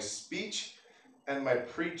 and my speech and my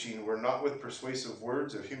preaching were not with persuasive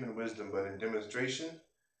words of human wisdom, but in demonstration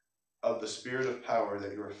of the Spirit of power,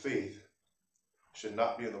 that your faith should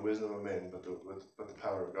not be in the wisdom of men, but the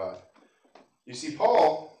power of God. You see,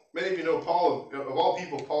 Paul, many of you know Paul, of all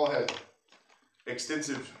people, Paul had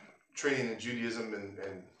extensive training in Judaism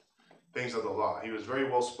and things of the law. He was very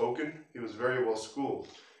well spoken. He was very well schooled.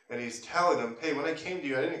 And he's telling them, hey, when I came to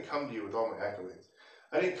you, I didn't come to you with all my accolades.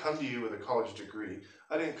 I didn't come to you with a college degree.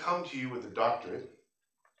 I didn't come to you with a doctorate.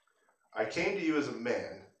 I came to you as a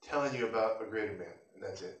man, telling you about a greater man, and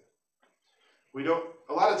that's it.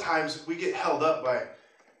 A lot of times we get held up by,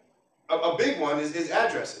 a big one is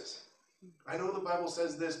addresses. I know the Bible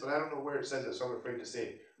says this, but I don't know where it says it, so I'm afraid to say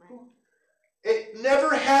it. Right. It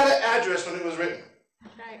never had an address when it was written.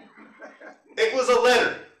 Right. It was a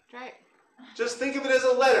letter. Right. Just think of it as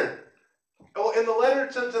a letter. Oh, in the letter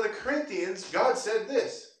to the Corinthians, God said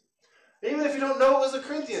this. Even if you don't know it was the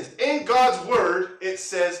Corinthians, in God's word, it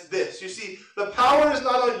says this. You see, the power is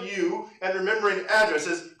not on you and remembering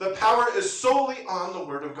addresses. The power is solely on the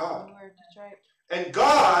word of God. The word, that's right. And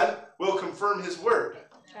God will confirm his word.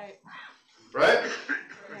 That's right. Right?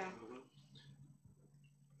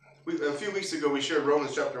 Yeah. A few weeks ago, we shared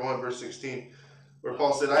Romans chapter 1, verse 16, where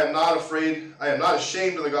Paul said, I am not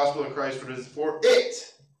ashamed of the gospel of Christ, for it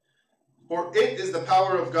is the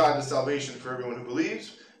power of God to salvation for everyone who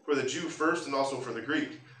believes, for the Jew first and also for the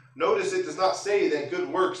Greek. Notice it does not say that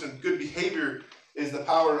good works and good behavior is the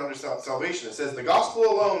power unto salvation. It says the gospel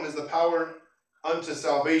alone is the power unto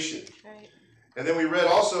salvation. Right. And then we read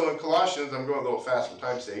also in Colossians, I'm going a little fast for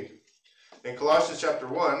time's sake, in Colossians chapter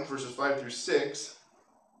 1, verses 5 through 6,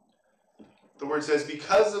 the word says,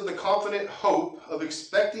 because of the confident hope of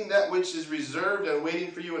expecting that which is reserved and waiting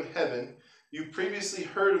for you in heaven, you previously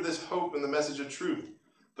heard of this hope in the message of truth.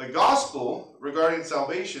 The gospel regarding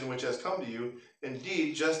salvation which has come to you,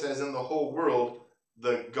 indeed, just as in the whole world,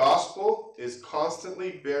 the gospel is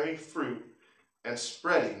constantly bearing fruit and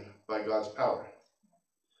spreading by God's power.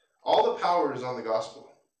 All the power is on the gospel.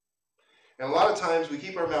 And a lot of times we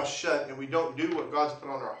keep our mouth shut and we don't do what God's put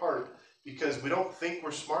on our heart because we don't think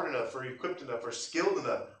we're smart enough or equipped enough or skilled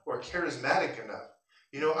enough or charismatic enough.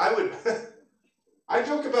 You know, I would, I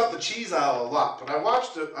joke about the cheese aisle a lot, but I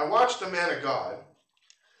watched a man of God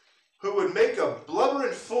who would make a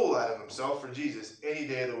blubbering fool out of himself for Jesus any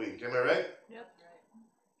day of the week. Am I right? Yep.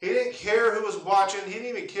 He didn't care who was watching. He didn't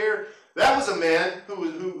even care. That was a man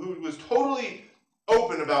who was totally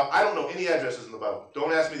open about, I don't know any addresses in the Bible.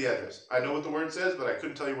 Don't ask me the address. I know what the word says, but I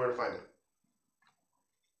couldn't tell you where to find it.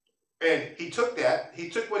 And he took that. He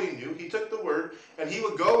took what he knew. He took the word, and he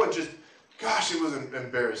would go and just, gosh, it was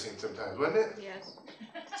embarrassing sometimes, wasn't it? Yes.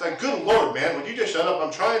 It's like, good Lord, man, would you just shut up?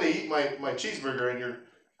 I'm trying to eat my cheeseburger, and you're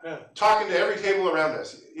talking to every table around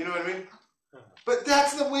us. You know what I mean? But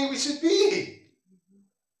that's the way we should be.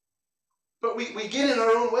 But we get in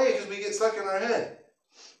our own way because we get stuck in our head.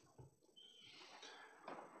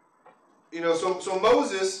 You know, so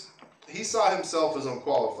Moses, he saw himself as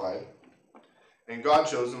unqualified. And God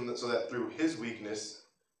chose him so that through his weakness,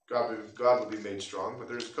 God would be made strong. But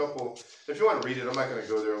there's a couple, if you want to read it, I'm not going to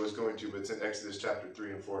go there. I was going to, but it's in Exodus chapter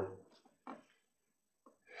 3 and 4.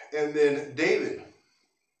 And then David.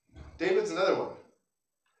 David's another one.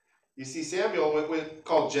 You see, Samuel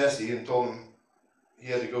called Jesse and told him he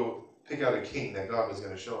had to go pick out a king that God was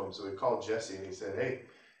going to show him. So he called Jesse and he said, hey,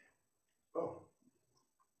 oh,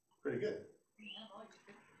 pretty good.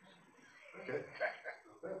 Okay.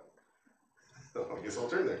 So I guess I'll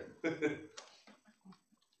turn there.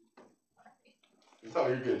 No,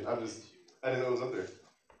 you're good. I didn't know it was up there.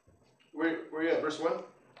 Where you at? Verse 1?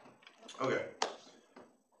 Okay.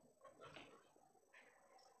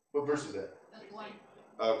 What verse is that? That's 1.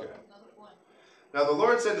 Okay. Another 1. Now the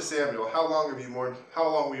Lord said to Samuel, How long will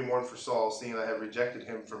you mourn for Saul, seeing I have rejected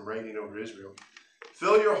him from reigning over Israel?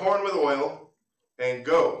 Fill your horn with oil, and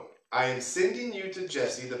go. I am sending you to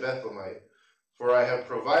Jesse the Bethlehemite, for I have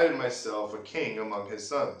provided myself a king among his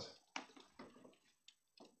sons.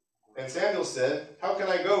 And Samuel said, How can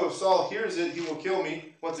I go? If Saul hears it, he will kill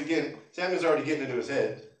me. Once again, Samuel's already getting into his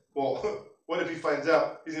head. Well, what if he finds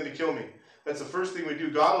out he's going to kill me? That's the first thing we do.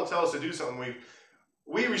 God will tell us to do something.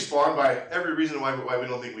 We respond by every reason why we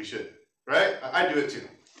don't think we should. Right? I do it too.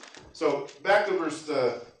 So back to verse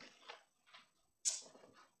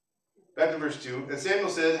 2. And Samuel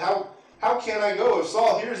said, How can I go? If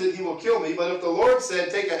Saul hears it, he will kill me. But if the Lord said,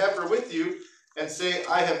 Take a heifer with you, and say,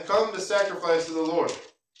 I have come to sacrifice to the Lord,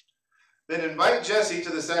 then invite Jesse to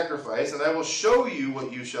the sacrifice, and I will show you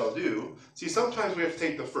what you shall do. See, sometimes we have to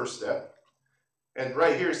take the first step. And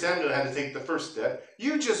right here, Samuel had to take the first step.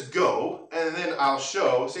 You just go, and then I'll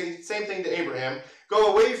show. Same thing to Abraham.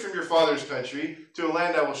 Go away from your father's country to a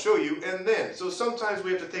land I will show you, and then. So sometimes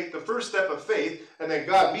we have to take the first step of faith, and then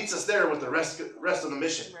God meets us there with the rest of the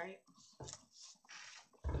mission. Right.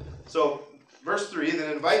 So, verse 3,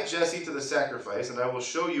 Then invite Jesse to the sacrifice, and I will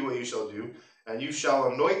show you what you shall do, and you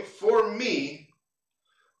shall anoint for me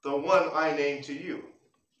the one I name to you.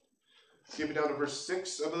 Skip it down to verse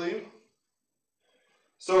 6, I believe.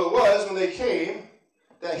 So it was, when they came,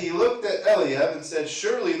 that he looked at Eliab and said,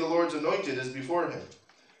 Surely the Lord's anointed is before him.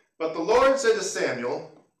 But the Lord said to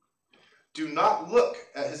Samuel, Do not look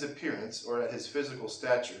at his appearance or at his physical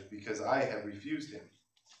stature, because I have refused him.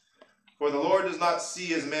 For the Lord does not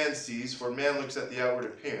see as man sees, for man looks at the outward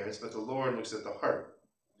appearance, but the Lord looks at the heart.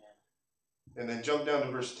 And then jump down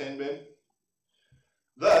to verse 10, Ben.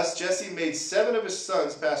 Thus Jesse made 7 of his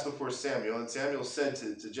sons pass before Samuel, and Samuel said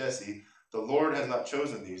to Jesse, The Lord has not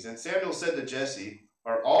chosen these. And Samuel said to Jesse,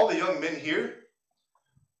 Are all the young men here?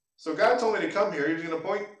 So God told me to come here.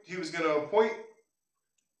 He was going to appoint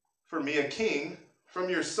for me a king from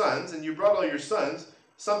your sons, and you brought all your sons.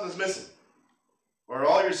 Something's missing. Are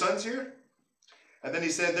all your sons here? And then he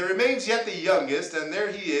said, There remains yet the youngest, and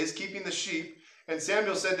there he is, keeping the sheep. And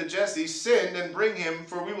Samuel said to Jesse, Send and bring him,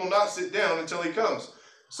 for we will not sit down until he comes.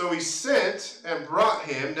 So he sent and brought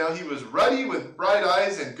him. Now he was ruddy with bright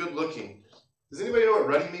eyes and good looking. Does anybody know what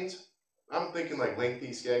ruddy means? I'm thinking like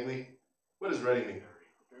lengthy, scraggly. What does ruddy mean?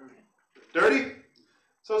 Dirty?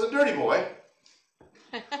 So it's a dirty boy.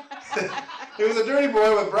 He was a dirty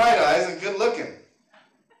boy with bright eyes and good looking.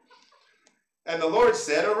 And the Lord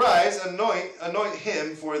said, Arise, anoint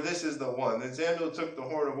him, for this is the one. Then Samuel took the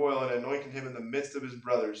horn of oil and anointed him in the midst of his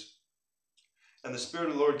brothers. And the Spirit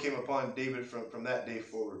of the Lord came upon David from that day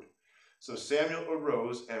forward. So Samuel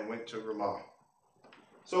arose and went to Ramah.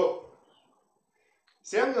 So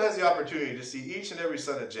Samuel has the opportunity to see each and every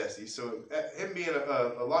son of Jesse. So him being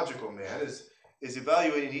a logical man is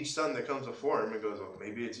evaluating each son that comes before him and goes, oh,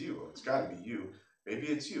 maybe it's you. Oh, it's got to be you. Maybe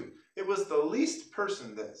it's you. It was the least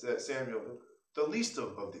person that Samuel, the least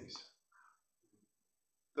of these.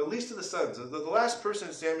 The least of the sons. The last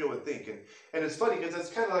person Samuel would think. And it's funny because that's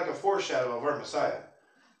kind of like a foreshadow of our Messiah.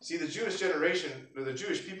 See, the Jewish generation, or the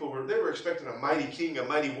Jewish people, they were expecting a mighty king, a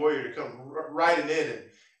mighty warrior to come riding in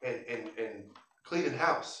and cleaning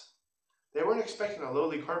house. They weren't expecting a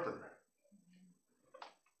lowly carpenter.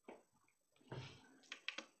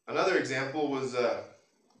 Another example was,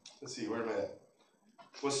 let's see, where am I at?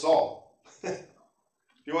 Was Saul. If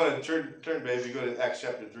you want to turn, baby, go to Acts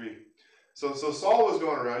chapter 3. So Saul was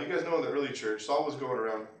going around. You guys know in the early church, Saul was going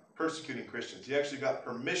around persecuting Christians. He actually got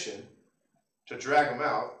permission to drag them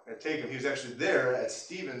out and take him. He was actually there at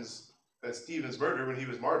Stephen's murder when he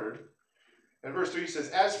was martyred. And verse 3 says,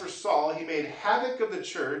 as for Saul, he made havoc of the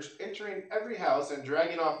church, entering every house and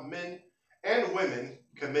dragging off men and women,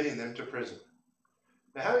 committing them to prison.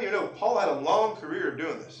 Now, how do you know Paul had a long career of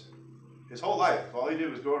doing this? His whole life, all he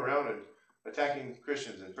did was go around and attacking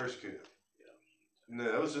Christians and persecuting them. No,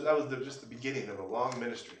 that was just the beginning of a long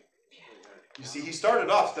ministry. You see, he started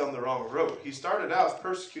off down the wrong road. He started out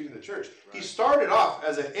persecuting the church. He started off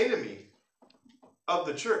as an enemy of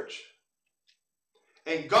the church.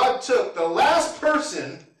 And God took the last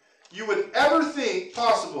person you would ever think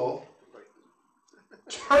possible,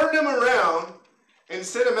 turned him around, and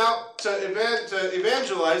sent him out to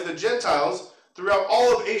evangelize the Gentiles throughout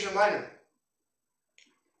all of Asia Minor.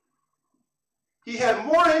 He had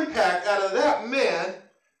more impact out of that man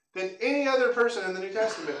than any other person in the New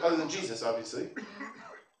Testament, other than Jesus, obviously.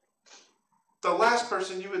 The last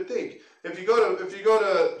person you would think. If you go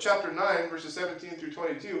to chapter 9, verses 17 through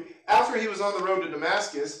 22, after he was on the road to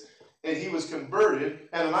Damascus and he was converted,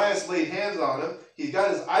 Ananias laid hands on him. He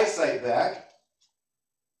got his eyesight back.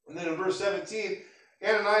 And then in verse 17,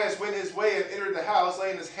 Ananias went his way and entered the house,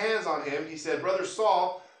 laying his hands on him. He said, Brother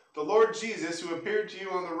Saul, the Lord Jesus, who appeared to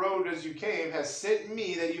you on the road as you came, has sent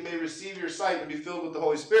me that you may receive your sight and be filled with the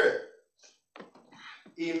Holy Spirit.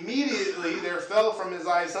 Immediately there fell from his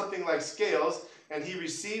eyes something like scales, and he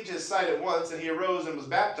received his sight at once, and he arose and was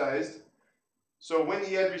baptized. So when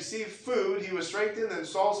he had received food, he was strengthened, and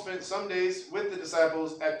Saul spent some days with the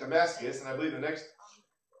disciples at Damascus, and I believe the next.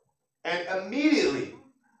 And immediately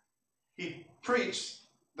he preached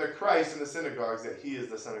the Christ in the synagogues, that he is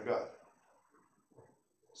the Son of God.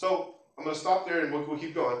 So I'm going to stop there and we'll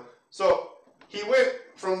keep going. So he went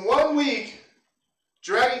from 1 week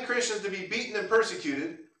dragging Christians to be beaten and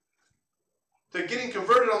persecuted to getting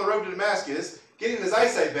converted on the road to Damascus, getting his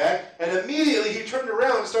eyesight back, and immediately he turned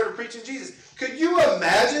around and started preaching Jesus. Could you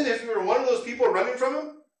imagine if you were one of those people running from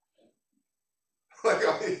him? Like,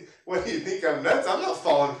 what do you think, I'm nuts? I'm not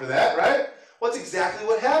falling for that, right? Well, that's exactly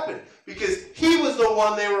what happened. Because he was the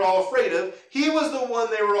one they were all afraid of. He was the one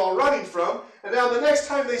they were all running from. And now the next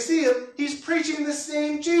time they see him, he's preaching the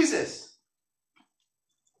same Jesus.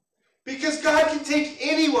 Because God can take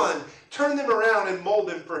anyone, turn them around, and mold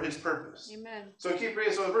them for his purpose. Amen. So keep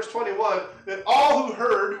reading. So in verse 21, that all who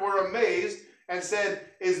heard were amazed and said,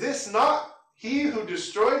 is this not he who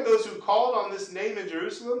destroyed those who called on this name in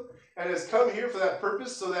Jerusalem and has come here for that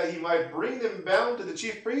purpose, so that he might bring them bound to the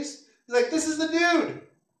chief priests? He's like, this is the dude.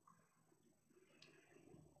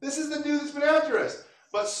 This is the dude that's been after us.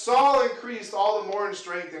 But Saul increased all the more in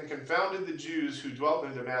strength and confounded the Jews who dwelt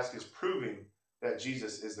in Damascus, proving that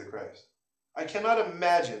Jesus is the Christ. I cannot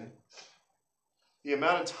imagine the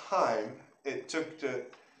amount of time it took to...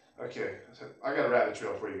 Okay, I got a rabbit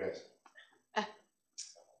trail for you guys. I'm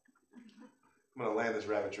going to land this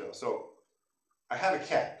rabbit trail. So, I have a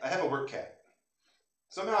cat. I have a work cat.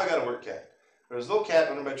 Somehow I got a work cat. There was a little cat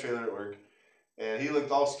under my trailer at work, and he looked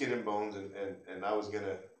all skin and bones, and I was going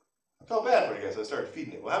to... I felt bad for the guy, so I started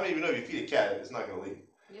feeding it. Well, how many of you know if you feed a cat, it's not going to leave?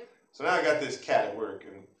 Yep. So now I got this cat at work,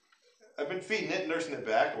 and I've been feeding it, nursing it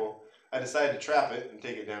back. Well, I decided to trap it and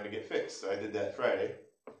take it down to get fixed. So I did that Friday.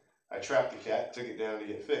 I trapped the cat, took it down to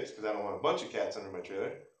get fixed, because I don't want a bunch of cats under my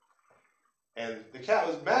trailer. And the cat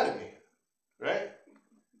was mad at me, right?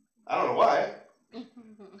 I don't know why.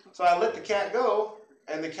 So I let the cat go,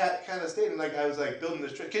 and the cat kind of stayed, and like I was like building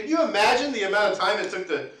this trust. Can you imagine the amount of time it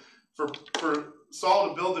took for Saul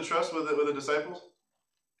to build the trust with the disciples?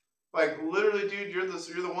 Like, literally, dude, you're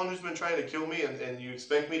the one who's been trying to kill me, and you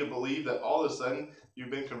expect me to believe that all of a sudden you've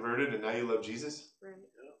been converted and now you love Jesus? Right.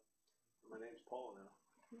 Yeah. My name's Paul now.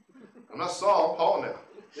 I'm not Saul, I'm Paul now.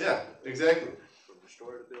 Yeah, exactly. From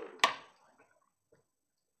destroyer to builder.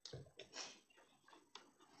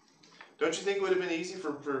 Don't you think it would have been easy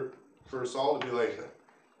for Saul to be like,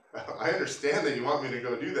 I understand that you want me to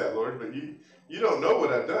go do that, Lord, but you don't know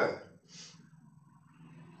what I've done.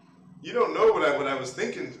 You don't know what I was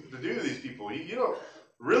thinking to do to these people. You don't,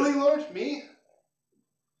 really, Lord? Me?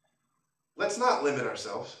 Let's not limit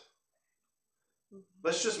ourselves.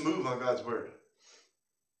 Let's just move on God's word.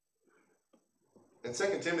 In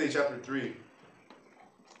 2 Timothy chapter 3,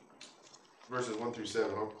 verses 1 through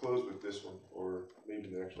 7. I'll close with this one, or maybe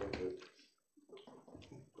the next one,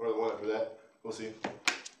 or the one after that. We'll see.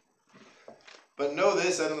 But know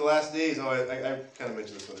this, that in the last days, I kind of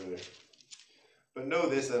mentioned this one earlier. But know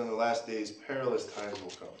this, that in the last days, perilous times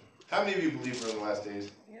will come. How many of you believe we're in the last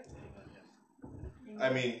days? Yep. I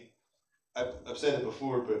mean, I've said it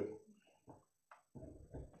before, but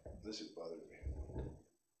this is bothering me.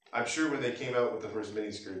 I'm sure when they came out with the first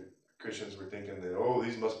miniskirt, Christians were thinking that, oh,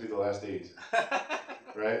 these must be the last days,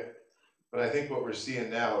 right? But I think what we're seeing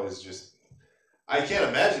now is just, I can't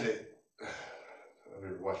imagine it. I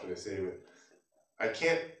better watch what I say, but I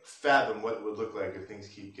can't fathom what it would look like if things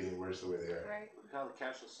keep getting worse the way they are. Right. Look how the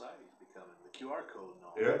cashless society is becoming, the QR code and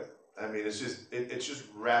all. Yeah, I mean, it's just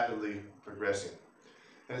rapidly progressing.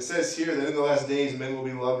 And it says here that in the last days, men will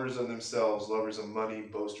be lovers of themselves, lovers of money,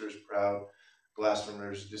 boasters, proud,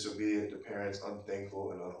 blasphemers, disobedient to parents,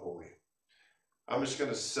 unthankful, and unholy. I'm just going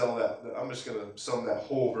to sum that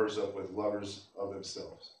whole verse up with lovers of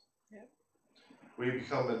themselves. Yep. We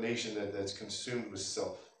become a nation that's consumed with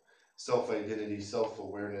self-identity,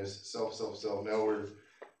 self-awareness, self. Now we're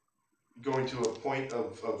going to a point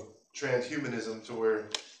of transhumanism to where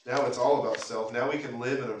now it's all about self. Now we can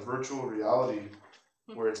live in a virtual reality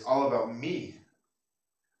where it's all about me.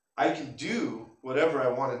 I can do whatever I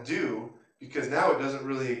want to do because now it doesn't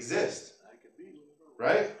really exist. I could be.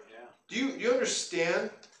 Right? Yeah. Do you understand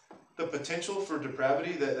the potential for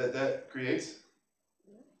depravity that creates?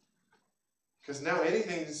 Because now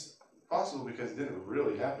anything's possible because it didn't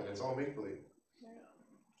really happen. It's all make-believe. Yeah.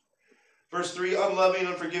 Verse 3, unloving,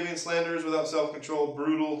 unforgiving, slanderers, without self-control,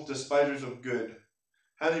 brutal, despisers of good.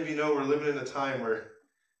 How many of you know we're living in a time where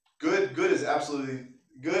good is absolutely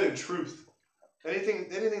good, and truth. Anything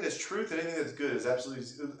that's truth, anything that's good is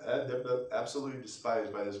absolutely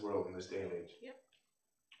despised by this world in this day and age. Yep.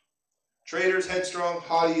 Traitors, headstrong,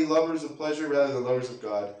 haughty, lovers of pleasure rather than lovers of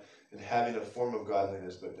God, and having a form of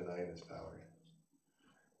godliness but denying its power.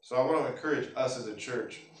 So I want to encourage us as a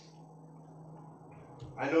church.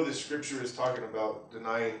 I know this scripture is talking about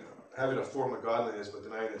having a form of godliness but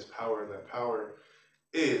denying its power, and that power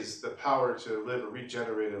is the power to live a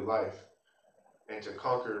regenerated life and to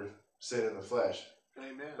conquer sin in the flesh.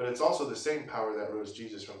 Amen. But it's also the same power that rose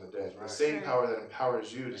Jesus from the dead. Right. The same power that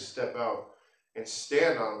empowers you to step out and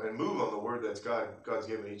stand on and move on the word that God's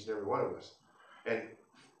given each and every one of us. And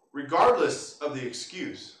regardless of the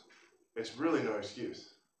excuse, it's really no excuse.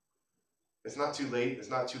 It's not too late. It's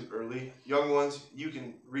not too early. Young ones, you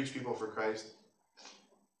can reach people for Christ.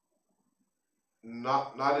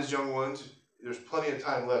 Not as young ones. There's plenty of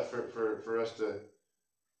time left for us to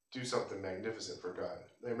do something magnificent for God.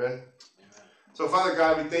 Amen? Amen. So, Father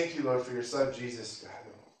God, we thank you, Lord, for your Son, Jesus,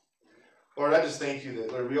 God. Lord, I just thank you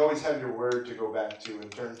that, Lord, we always have your word to go back to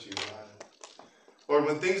and turn to, God. Lord,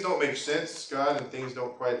 when things don't make sense, God, and things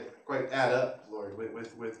don't quite add up, Lord,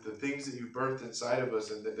 with the things that you birthed inside of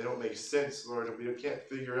us and that they don't make sense, Lord, and we can't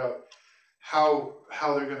figure out how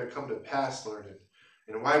they're going to come to pass, Lord,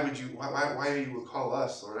 and why you would call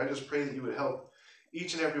us, Lord. I just pray that you would help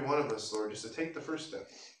each and every one of us, Lord, just to take the first step.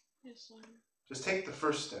 Yes, Lord. Just take the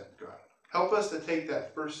first step, God. Help us to take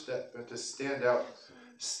that first step and to stand out,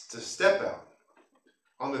 to step out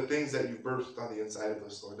on the things that you've birthed on the inside of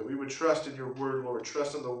us, Lord. That we would trust in your word, Lord.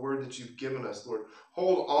 Trust in the word that you've given us, Lord.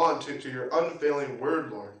 Hold on to your unfailing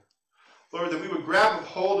word, Lord. Lord, that we would grab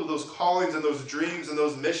hold of those callings and those dreams and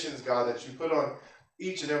those missions, God, that you put on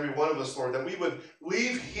each and every one of us, Lord. That we would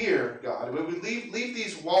leave here, God. We would leave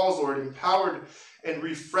these walls, Lord, empowered and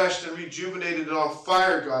refreshed and rejuvenated and on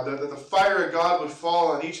fire, God. That the fire of God would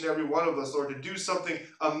fall on each and every one of us, Lord, to do something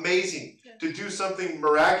amazing, to do something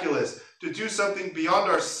miraculous, to do something beyond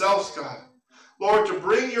ourselves, God. Lord, to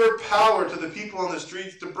bring your power to the people on the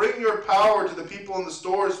streets, to bring your power to the people in the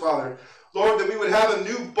stores, Father. Lord, that we would have a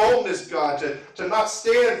new boldness, God, to not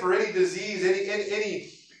stand for any disease,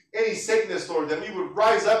 any sickness, Lord, that we would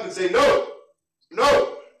rise up and say, no,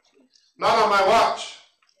 not on my watch.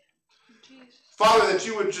 Father, that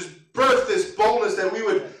you would just birth this boldness, that we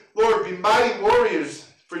would, Lord, be mighty warriors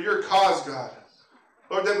for your cause, God.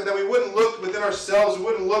 Lord, that we wouldn't look within ourselves, we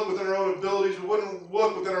wouldn't look within our own abilities, we wouldn't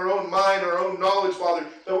look within our own mind, our own knowledge, Father,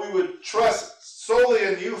 that we would trust solely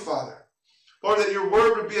in you, Father. Lord, that your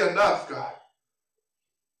word would be enough, God.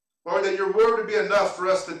 Lord, that your word would be enough for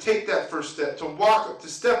us to take that first step, to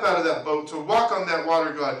step out of that boat, to walk on that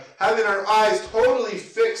water, God, having our eyes totally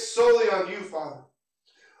fixed solely on you, Father.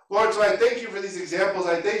 Lord, so I thank you for these examples.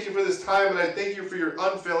 I thank you for this time, and I thank you for your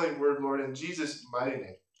unfailing word, Lord, in Jesus' mighty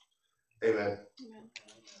name. Amen. Amen.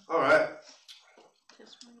 All right.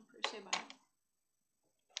 Just want to say bye.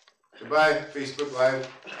 Goodbye, Facebook Live.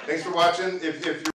 Thanks for watching. If you're